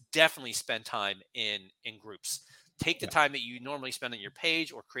 I would definitely spend time in groups. Take the time that you normally spend on your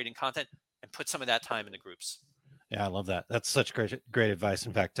page or creating content and put some of that time in the groups. Yeah, I love that. That's such great advice.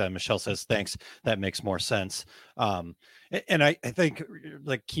 In fact, Michelle says, thanks. That makes more sense. And I think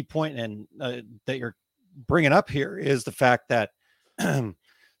the key point that you're bringing up here is the fact that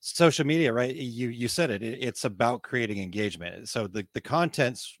social media, right? You said it. It's about creating engagement. So the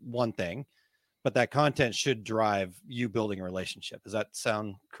content's one thing, but that content should drive you building a relationship. Does that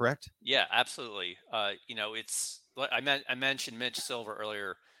sound correct? Yeah, absolutely. It's I mentioned Mitch Silver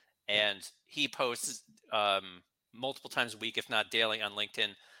earlier, and he posts multiple times a week, if not daily, on LinkedIn.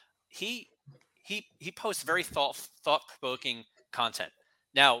 He posts very thought-provoking content.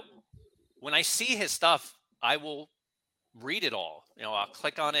 Now, when I see his stuff, I will read it all. I'll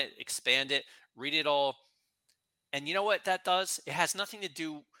click on it, expand it, read it all. And you know what that does? It has nothing to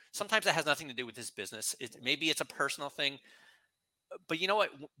do. Sometimes it has nothing to do with his business. Maybe it's a personal thing. But you know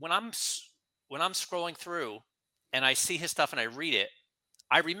what? When I'm scrolling through and I see his stuff and I read it,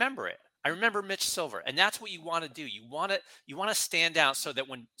 I remember it. I remember Mitch Silver, and that's what you want to do. You want to stand out so that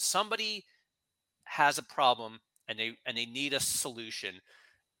when somebody has a problem and they need a solution,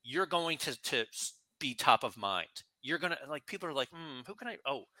 you're going to be top of mind. You're gonna, like, people are like, who can I?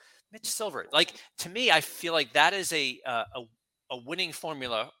 Oh, Mitch Silver. Like, to me, I feel like that is a winning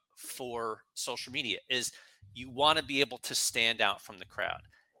formula for social media. Is you want to be able to stand out from the crowd.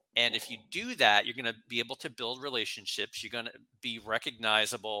 And if you do that, you're going to be able to build relationships. You're going to be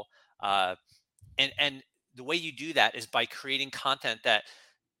recognizable. And the way you do that is by creating content that,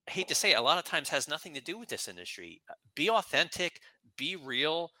 I hate to say it, a lot of times has nothing to do with this industry. Be authentic, be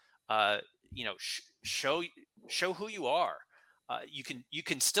real, show who you are. You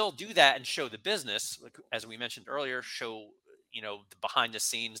can still do that and show the business, like, as we mentioned earlier, show, the behind the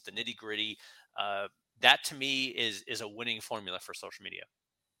scenes, the nitty gritty. That to me is a winning formula for social media.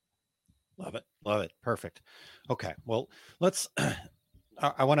 Love it. Love it. Perfect. Okay. Well, let's,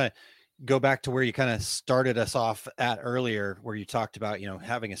 I want to go back to where you kind of started us off at earlier, where you talked about,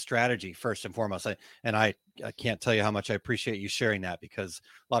 having a strategy first and foremost. I can't tell you how much I appreciate you sharing that, because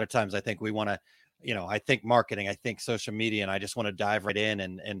a lot of times I think we want to, I think marketing, I think social media, and I just want to dive right in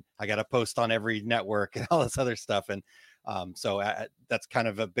and I got to post on every network and all this other stuff. And so that's kind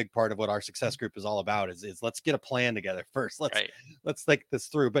of a big part of what our success group is all about is let's get a plan together first. Let's think this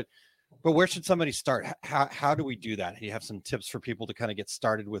through. But where should somebody start? How do we do that? Do you have some tips for people to kind of get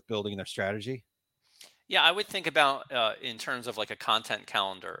started with building their strategy? Yeah, I would think about in terms of like a content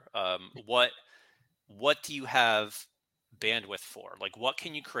calendar. What do you have bandwidth for? Like, what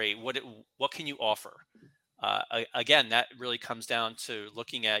can you create? What can you offer? Again, that really comes down to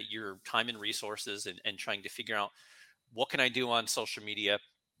looking at your time and resources and trying to figure out, what can I do on social media?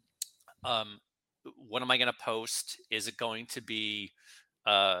 What am I going to post? Is it going to be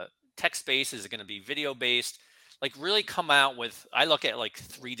text-based? Is it going to be video-based? Like, really come out with, I look at like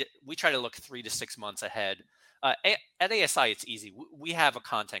we try to look 3 to 6 months ahead. At ASI, it's easy. We have a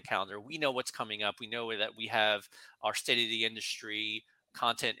content calendar. We know what's coming up. We know that we have our state of the industry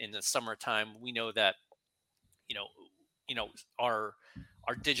content in the summertime. We know that,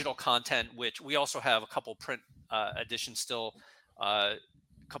 our digital content, which we also have a couple print editions still a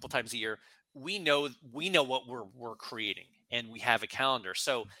couple times a year. We know what we're creating, and we have a calendar.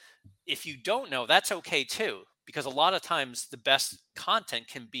 So if you don't know, that's okay too, because a lot of times the best content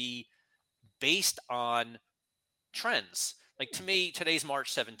can be based on trends. Like, to me, today's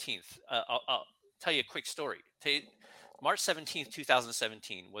March 17th. I'll tell you a quick story. March 17th,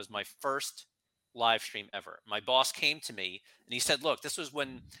 2017 was my first live stream ever. My boss came to me and he said, look, this was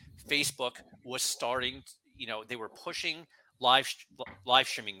when Facebook was starting, they were pushing live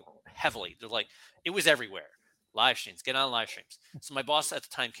streaming heavily. They're like, it was everywhere. Live streams, get on live streams. So my boss at the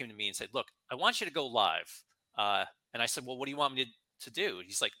time came to me and said, look, I want you to go live. And I said, well, what do you want me to do?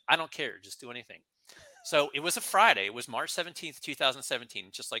 He's like, I don't care. Just do anything. So it was a Friday. It was March 17th, 2017,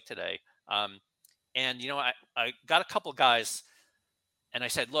 just like today. And, I got a couple guys and I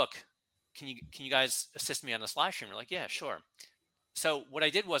said, look, can you guys assist me on this live stream? They're like, yeah, sure. So what I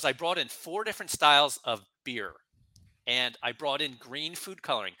did was I brought in 4 different styles of beer, and I brought in green food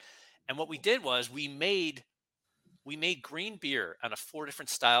coloring. And what we did was we made green beer out of 4 different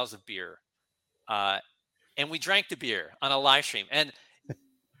styles of beer. And we drank the beer on a live stream. And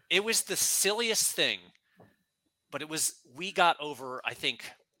it was the silliest thing, but we got over, I think,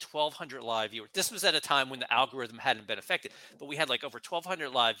 1,200 live viewers. This was at a time when the algorithm hadn't been affected, but we had like over 1,200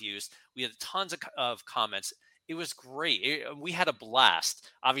 live views. We had tons of comments. It was great. We had a blast.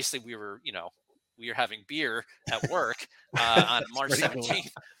 Obviously, we were having beer at work on March 17th.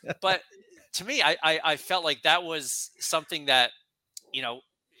 Cool. But to me, I felt like that was something that,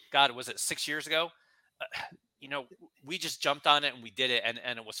 God, was it 6 years ago? We just jumped on it and we did it,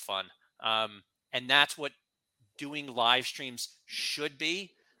 and it was fun. And that's what doing live streams should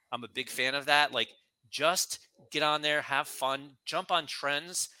be. I'm a big fan of that. Like, just get on there, have fun, jump on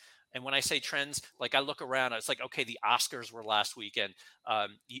trends. And when I say trends, like, I look around, it's like, okay, the Oscars were last weekend.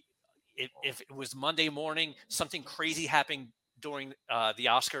 If it was Monday morning, something crazy happened during the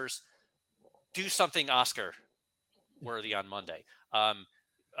Oscars, do something Oscar worthy on Monday.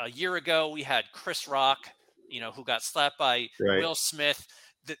 A year ago, we had Chris Rock, who got slapped by Will Smith.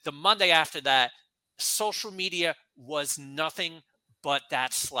 The Monday after that, social media was nothing but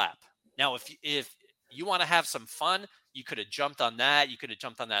that slap. Now, if you want to have some fun, you could have jumped on that. You could have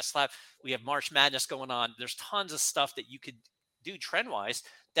jumped on that slap. We have March Madness going on. There's tons of stuff that you could do trend wise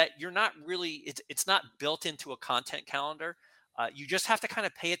that you're not really, it's not built into a content calendar. You just have to kind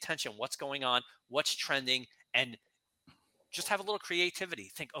of pay attention what's going on, what's trending, and just have a little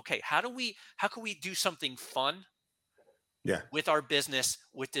creativity. Think, okay, how can we do something fun with our business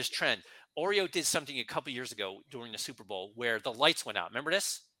with this trend? Oreo did something a couple years ago during the Super Bowl where the lights went out. Remember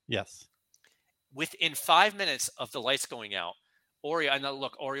this? Yes. Within 5 minutes of the lights going out, Oreo, and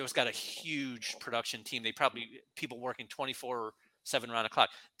look, Oreo's got a huge production team. They probably people working 24/7 around the clock.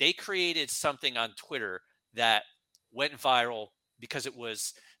 They created something on Twitter that went viral because it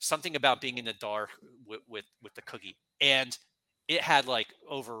was something about being in the dark with the cookie, and it had like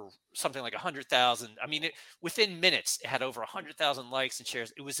over something like 100,000. I mean, within minutes, it had over 100,000 likes and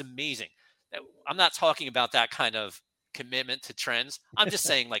shares. It was amazing. I'm not talking about that kind of commitment to trends. I'm just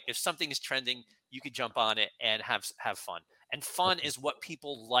saying, like, if something is trending, you could jump on it and have fun. And fun is what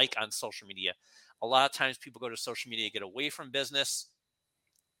people like on social media. A lot of times people go to social media to get away from business.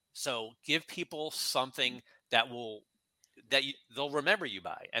 So give people something that they'll remember you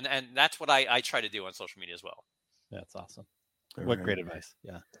by. And that's what I try to do on social media as well. That's awesome. What great advice.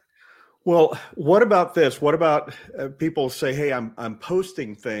 Yeah. Well, what about this? What about people say, "Hey, I'm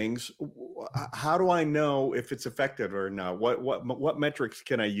posting things. How do I know if it's effective or not? What metrics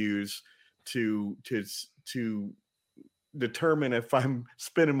can I use to determine if I'm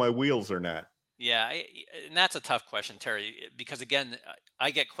spinning my wheels or not?" Yeah, and that's a tough question, Terry, because again,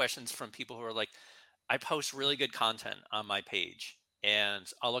 I get questions from people who are like, I post really good content on my page,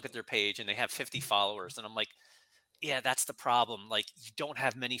 and I'll look at their page and they have 50 followers, and I'm like, yeah, that's the problem. Like, you don't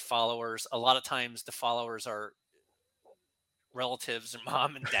have many followers. A lot of times the followers are relatives or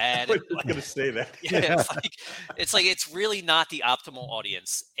mom and dad. I was going to say that. Yeah, it's really not the optimal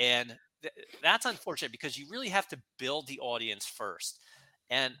audience. And that's unfortunate because you really have to build the audience first.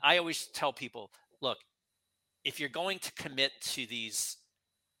 And I always tell people, look, if you're going to commit to these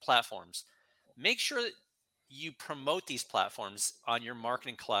platforms, make sure that you promote these platforms on your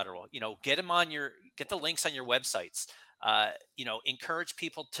marketing collateral. Get the links on your websites. Encourage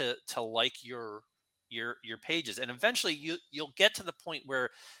people to like your pages, and eventually you'll get to the point where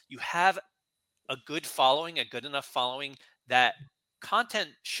you have a good following, a good enough following that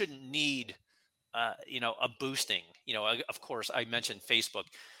content shouldn't need a boosting. Of course, I mentioned Facebook.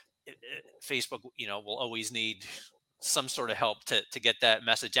 Facebook, will always need some sort of help to get that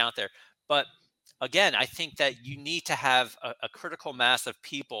message out there. But again, I think that you need to have a critical mass of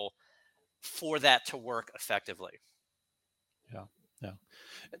people for that to work effectively. Yeah.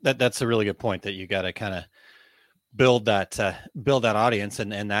 That's a really good point, that you got to kind of build that audience.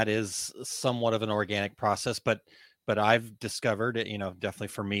 And that is somewhat of an organic process, but I've discovered it, definitely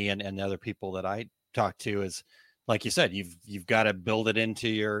for me and the other people that I talk to, is like you said, you've got to build it into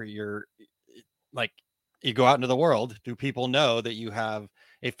your, like, you go out into the world. Do people know that you have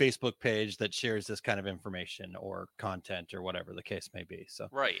a Facebook page that shares this kind of information or content or whatever the case may be? So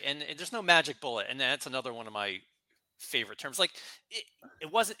right, and there's no magic bullet, and that's another one of my favorite terms. Like,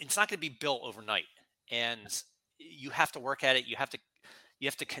 it's not going to be built overnight, and you have to work at it. You have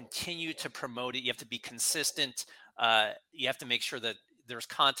to continue to promote it. You have to be consistent. You have to make sure that there's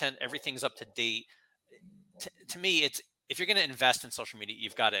content, everything's up to date. To me, it's, if you're going to invest in social media,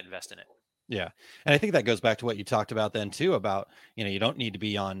 you've got to invest in it. Yeah. And I think that goes back to what you talked about then too, about, you don't need to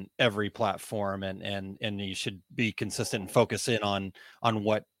be on every platform, and you should be consistent and focus in on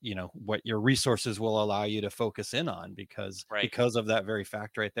what, what your resources will allow you to focus in on, because of that very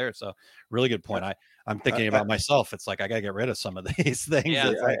fact right there. So really good point. I'm thinking about myself. It's like, I got to get rid of some of these things.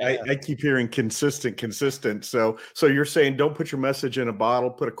 Yeah. I keep hearing consistent. So you're saying, don't put your message in a bottle,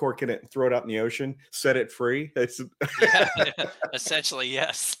 put a cork in it and throw it out in the ocean, set it free. Essentially,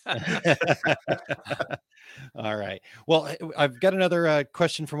 yes. All right. Well, I've got another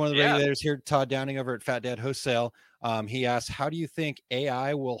question from one of the regulators here, Todd Downing over at Fat Dad Wholesale. He asked, how do you think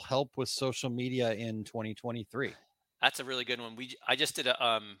AI will help with social media in 2023? That's a really good one. I just did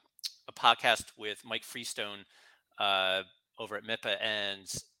a podcast with Mike Freestone over at MIPA,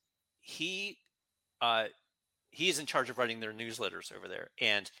 and he is in charge of writing their newsletters over there.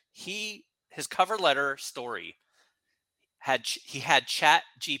 And his cover letter story had Chat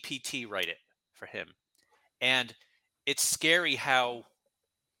GPT write it for him. And it's scary how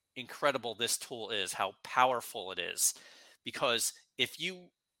incredible this tool is, how powerful it is, because if you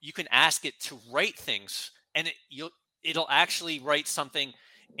can ask it to write things, and it'll actually write something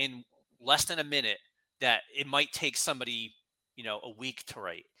in less than a minute that it might take somebody, a week to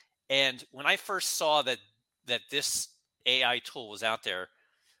write. And when I first saw that this AI tool was out there,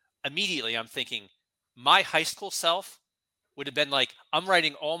 immediately I'm thinking, my high school self would have been like, I'm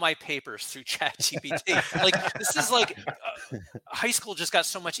writing all my papers through Chat GPT. Like, this is like high school just got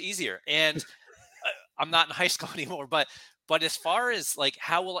so much easier, and I'm not in high school anymore. But as far as like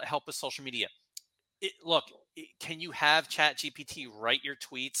how will it help with social media? Look, can you have ChatGPT write your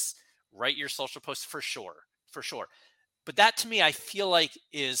tweets, write your social posts? For sure. But that to me, I feel like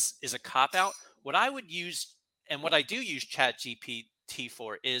is a cop out. What I would use, and what I do use ChatGPT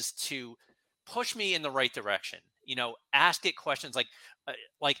for, is to push me in the right direction. Ask it questions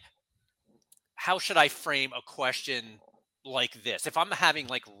like how should I frame a question like this? If I'm having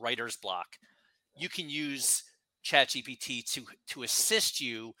like writer's block, you can use ChatGPT to assist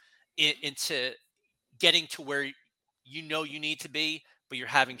you into getting to where you need to be, but you're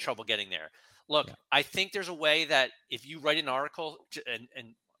having trouble getting there. Look, I think there's a way that if you write an article, and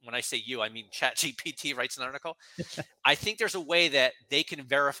when I say you, I mean ChatGPT writes an article. I think there's a way that they can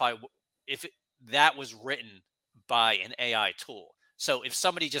verify if that was written by an AI tool. So if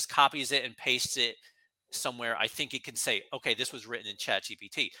somebody just copies it and pastes it somewhere, I think it can say, okay, this was written in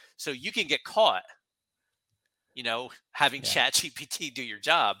ChatGPT. So you can get caught, having ChatGPT do your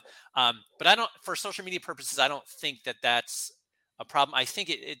job. But for social media purposes, I don't think that that's a problem. I think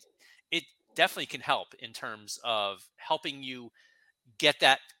it definitely can help in terms of helping you get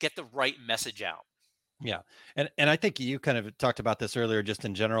the right message out. Yeah. And I think you kind of talked about this earlier, just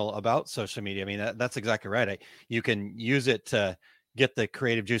in general about social media. I mean, that's exactly right. You can use it to get the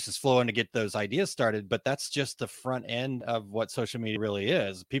creative juices flowing, to get those ideas started, but that's just the front end of what social media really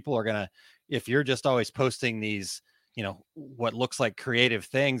is. People are going to, if you're just always posting these, what looks like creative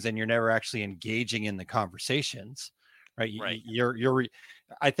things, and you're never actually engaging in the conversations, right? Right.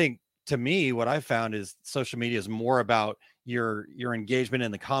 I think, to me, what I found is social media is more about your engagement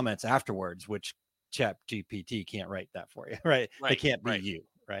in the comments afterwards, which ChatGPT can't write that for you, right? They can't be you,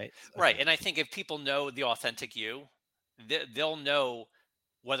 right? Right. And I think if people know the authentic you, they'll know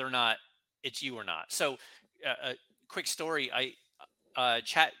whether or not it's you or not. So a quick story, what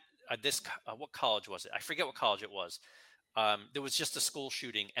college was it? I forget what college it was. There was just a school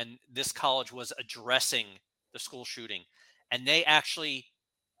shooting, and this college was addressing the school shooting, and they actually,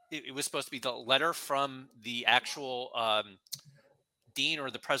 it was supposed to be the letter from the actual dean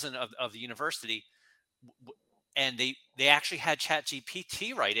or the president of the university, and they actually had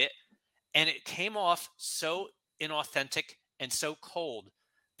ChatGPT write it, and it came off so inauthentic and so cold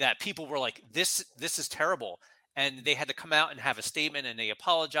that people were like, this is terrible, and they had to come out and have a statement, and they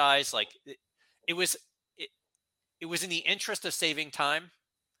apologized. Like it was in the interest of saving time,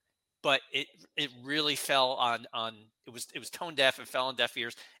 but it really fell on it was tone deaf. It fell on deaf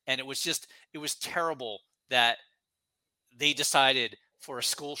ears, and it was terrible that they decided for a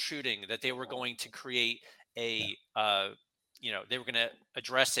school shooting that they were going to create they were going to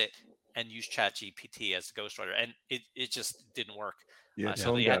address it and use ChatGPT as a ghostwriter, and it just didn't work.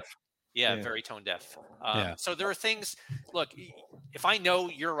 Tone deaf. Very tone deaf. So there are things. Look, if I know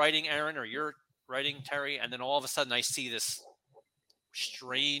you're writing, Aaron, or you're writing, Terry, and then all of a sudden I see this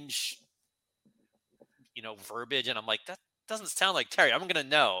strange, verbiage, and I'm like, that doesn't sound like Terry. I'm gonna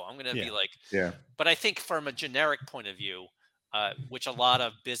know. I'm gonna be like, But I think from a generic point of view, which a lot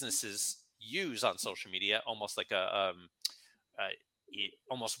of businesses use on social media, almost like a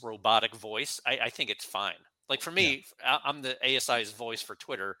almost robotic voice, I think it's fine. Like for me, I'm the ASI's voice for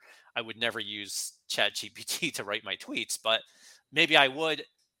Twitter. I would never use ChatGPT to write my tweets, but maybe I would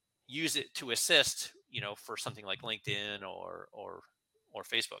use it to assist, for something like LinkedIn or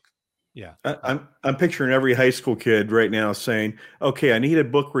Facebook. Yeah. I'm picturing every high school kid right now saying, okay, I need a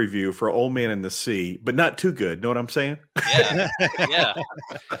book review for Old Man in the Sea, but not too good. Know what I'm saying? Yeah.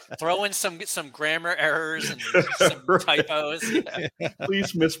 Throw in some grammar errors and some typos. Yeah.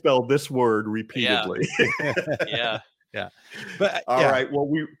 Please misspell this word repeatedly. Yeah. But all right.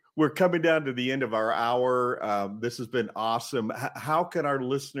 Well, we're coming down to the end of our hour. This has been awesome. How can our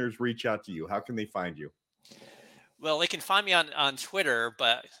listeners reach out to you? How can they find you? Well, they can find me on Twitter,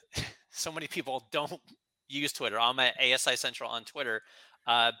 but so many people don't use Twitter. I'm at ASI Central on Twitter.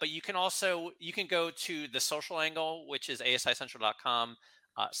 But you can go to The Social Angle, which is asicentral.com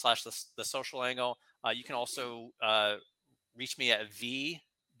 / the social angle. You can also reach me at V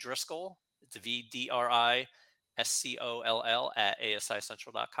Driscoll. It's VDRISCOLL at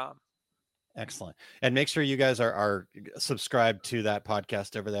asicentral.com. Excellent. And make sure you guys are subscribed to that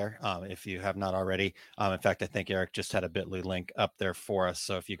podcast over there, if you have not already. In fact, I think Eric just had a bit.ly link up there for us.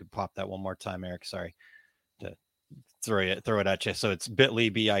 So if you could pop that one more time, Eric, sorry to throw it at you. So it's bit.ly,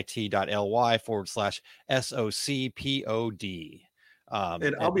 bit.ly /SOCPOD.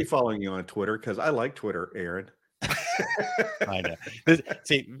 And I'll be following you on Twitter because I like Twitter, Aaron. I know.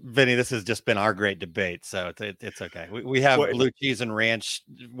 See, Vinny, this has just been our great debate, so it's okay. We have Well, blue cheese and ranch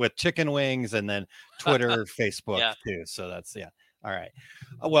with chicken wings, and then Twitter, Facebook Yeah. too. So that's All right.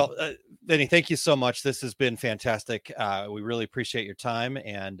 Well, Vinny, thank you so much. This has been fantastic. We really appreciate your time,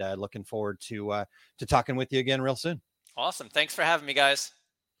 and looking forward to talking with you again real soon. Awesome. Thanks for having me, guys.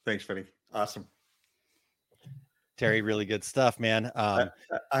 Thanks, Vinny. Awesome. Terry, really good stuff, man. I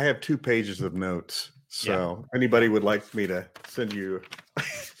have 2 pages of notes. So anybody would like me to send you,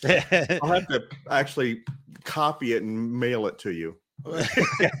 I'll have to actually copy it and mail it to you. I was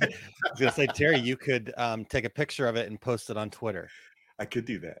gonna say, Terry, you could take a picture of it and post it on Twitter. I could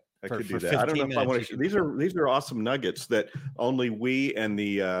do that. I For could do that. I don't know if I 15 want minutes, to. These are awesome nuggets that only we and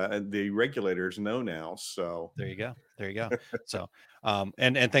the regulators know now. So There you go. So,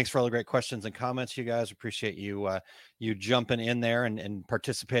 and thanks for all the great questions and comments, you guys. Appreciate you you jumping in there and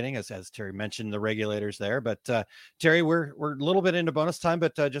participating, as Terry mentioned, the regulators there. But Terry, we're a little bit into bonus time,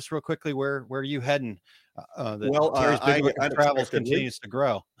 but just real quickly, where are you heading? Terry's Big Book of Travels continues to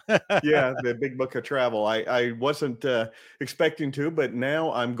grow. Yeah, the Big Book of Travel. I wasn't expecting to, but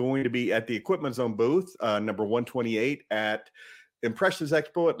now I'm going to be at the Equipment Zone booth, number 128 at Impressions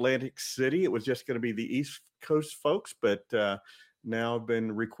Expo Atlantic City. It was just going to be the East Coast folks, but now I've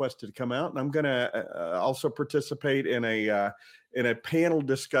been requested to come out, and I'm going to also participate in a panel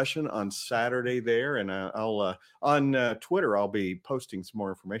discussion on Saturday there, and I'll on Twitter I'll be posting some more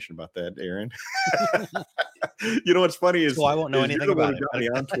information about that, Aaron. You know what's funny is, so I won't know anything about it. Got me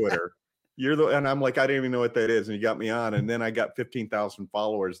on Twitter. And I'm like, I didn't even know what that is, and you got me on, and then I got 15,000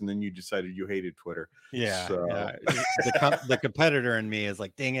 followers, and then you decided you hated Twitter. Yeah, So. yeah. The competitor in me is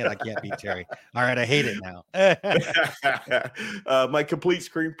like, dang it, I can't beat Terry. All right, I hate it now. My complete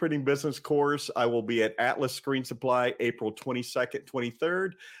screen printing business course, I will be at Atlas Screen Supply April 22nd,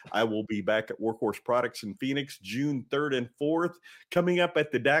 23rd. I will be back at Workhorse Products in Phoenix June 3rd and 4th. Coming up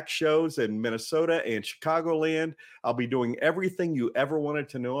at the DAC shows in Minnesota and Chicagoland, I'll be doing everything you ever wanted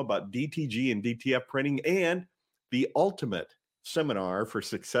to know about DTG and DTF printing, and the ultimate seminar for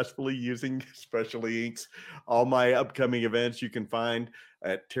successfully using specialty inks. All my upcoming events you can find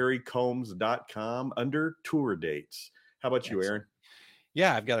at terrycombs.com under tour dates. How about you, Aaron?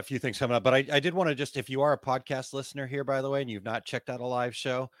 Yeah, I've got a few things coming up, but I did want to just, if you are a podcast listener here, by the way, and you've not checked out a live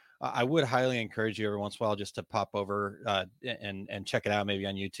show, I would highly encourage you every once in a while just to pop over and check it out, maybe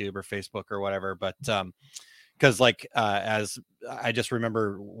on YouTube or Facebook or whatever. But because as I just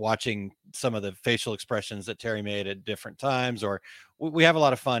remember watching some of the facial expressions that Terry made at different times, or we have a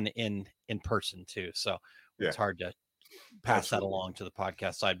lot of fun in person too. So it's hard to pass that along to the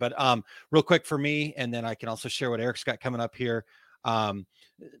podcast side. But real quick for me, and then I can also share what Eric's got coming up here.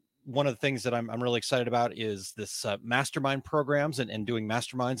 One of the things that I'm really excited about is this mastermind programs and doing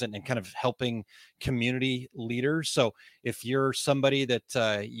masterminds and kind of helping community leaders. So if you're somebody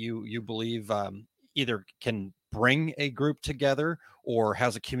that you believe either can bring a group together or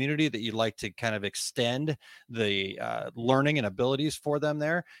has a community that you'd like to kind of extend the learning and abilities for them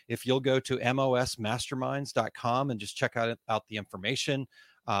there, if you'll go to mosmasterminds.com and just check out the information.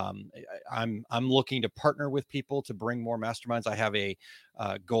 I'm looking to partner with people to bring more masterminds. I have a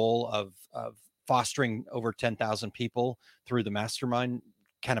goal of fostering over 10,000 people through the mastermind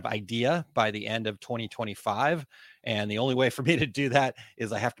kind of idea by the end of 2025. And the only way for me to do that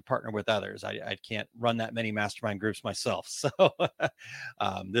is I have to partner with others. I can't run that many mastermind groups myself. So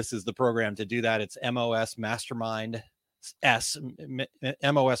this is the program to do that. It's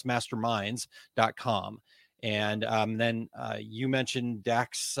mosmasterminds.com. And then you mentioned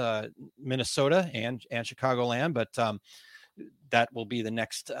DAX, Minnesota and Chicagoland, but that will be the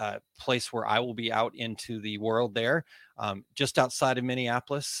next place where I will be out into the world there, just outside of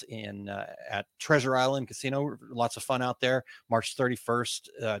Minneapolis at Treasure Island Casino. Lots of fun out there, March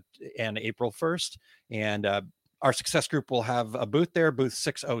 31st and April 1st. And our success group will have a booth there, booth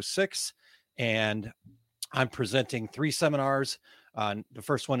 606. And I'm presenting 3 seminars. The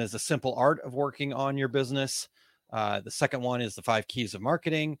first one is the simple art of working on your business. The second one is the 5 keys of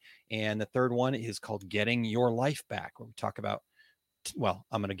marketing. And the third one is called Getting Your Life Back, where we talk about, well,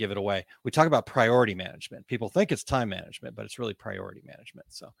 I'm going to give it away. We talk about priority management. People think it's time management, but it's really priority management.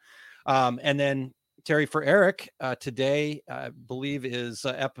 So, and then Terry, for Eric, today, I believe is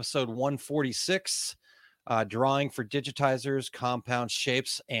episode 146. Drawing for digitizers, compound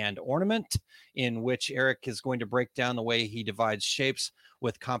shapes, and ornament, in which Eric is going to break down the way he divides shapes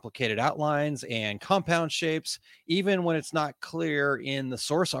with complicated outlines and compound shapes, even when it's not clear in the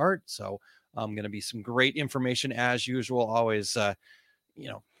source art. So going to be some great information as usual, always,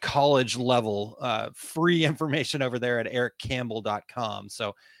 college level, free information over there at ericcampbell.com.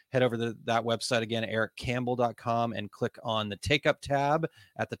 So head over to that website again, ericcampbell.com, and click on the Take Up tab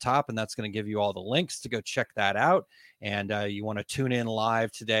at the top, and that's going to give you all the links to go check that out. And you want to tune in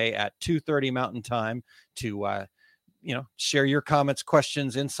live today at 2:30 Mountain Time to share your comments,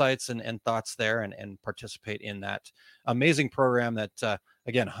 questions, insights, and thoughts there, and participate in that amazing program that,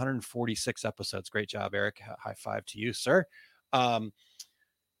 again, 146 episodes. Great job, Eric. High five to you, sir.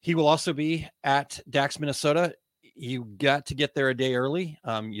 He will also be at Dax, Minnesota. You got to get there a day early.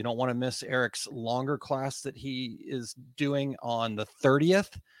 You don't want to miss Eric's longer class that he is doing on the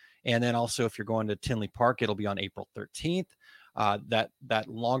 30th. And then also, if you're going to Tinley Park, it'll be on April 13th. That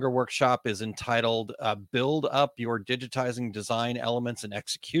longer workshop is entitled Build Up Your Digitizing Design Elements and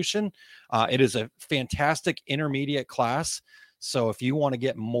Execution. It is a fantastic intermediate class. So if you want to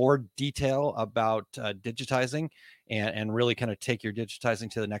get more detail about digitizing and really kind of take your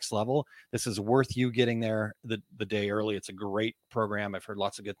digitizing to the next level, this is worth you getting there the day early. It's a great program. I've heard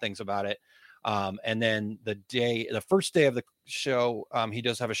lots of good things about it. And then the first day of the show, he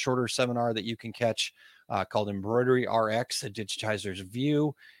does have a shorter seminar that you can catch called Embroidery RX, a Digitizer's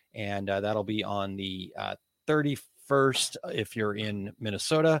View. And that'll be on the 31st if you're in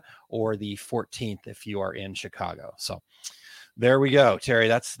Minnesota, or the 14th if you are in Chicago. So there we go, Terry.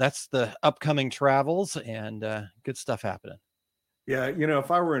 That's the upcoming travels, and good stuff happening. Yeah,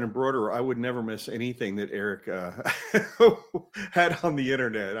 if I were an embroiderer, I would never miss anything that Eric had on the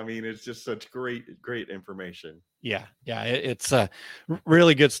internet. I mean, it's just such great information. Yeah, it's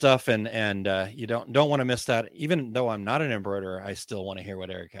really good stuff, and you don't want to miss that. Even though I'm not an embroiderer, I still want to hear what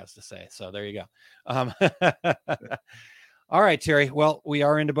Eric has to say. So there you go. All right, Terry. Well, we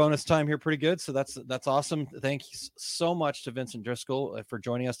are into bonus time here pretty good. So that's awesome. Thank you so much to Vincent Driscoll for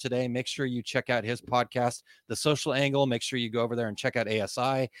joining us today. Make sure you check out his podcast, The Social Angle. Make sure you go over there and check out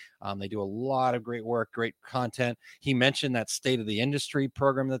ASI. They do a lot of great work, great content. He mentioned that State of the Industry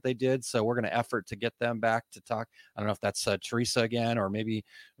program that they did. So we're going to effort to get them back to talk. I don't know if that's Teresa again, or maybe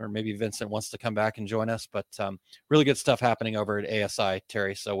Vincent wants to come back and join us, but really good stuff happening over at ASI,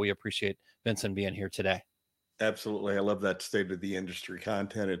 Terry. So we appreciate Vincent being here today. Absolutely. I love that State of the Industry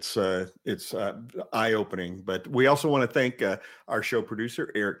content. It's eye-opening. But we also want to thank our show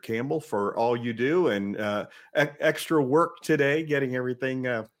producer, Eric Campbell, for all you do, and extra work today, getting everything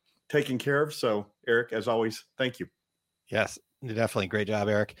taken care of. So, Eric, as always, thank you. Yes, definitely. Great job,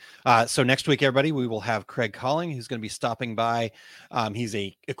 Eric. So next week, everybody, we will have Craig Colling, who's going to be stopping by. He's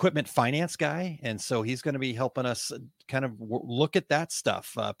a equipment finance guy, and so he's going to be helping us kind of look at that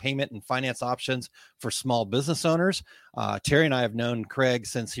stuff, payment and finance options for small business owners. Terry and I have known Craig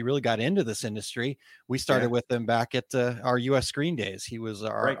since he really got into this industry. We started with him back at our U.S. Screen Days. He was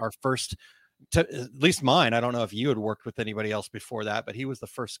our first, at least mine. I don't know if you had worked with anybody else before that, but he was the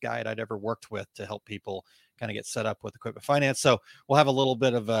first guy I'd ever worked with to help people kind of get set up with equipment finance. So we'll have a little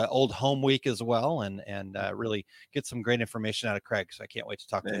bit of old home week as well, and really get some great information out of Craig. So I can't wait to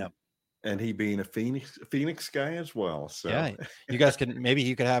talk to him. And he being a Phoenix guy as well. So yeah, you guys can, maybe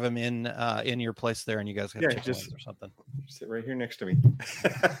you could have him in your place there, and you guys have just or something. Sit right here next to me.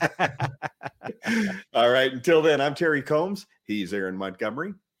 All right. Until then, I'm Terry Combs. He's Aaron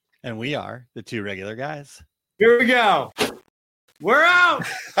Montgomery. And we are the Two Regular Guys. Here we go. We're out.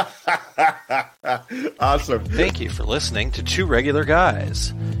 Awesome. Thank you for listening to Two Regular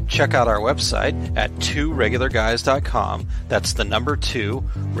Guys. Check out our website at tworegularguys.com. That's the number 2,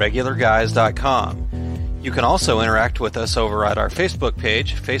 regularguys.com. You can also interact with us over at our Facebook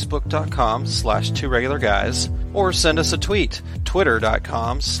page, facebook.com/tworegularguys, or send us a tweet,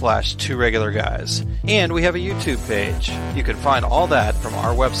 twitter.com/tworegularguys. And we have a YouTube page. You can find all that from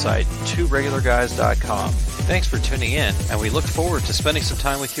our website, tworegularguys.com. Thanks for tuning in, and we look forward to spending some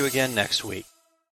time with you again next week.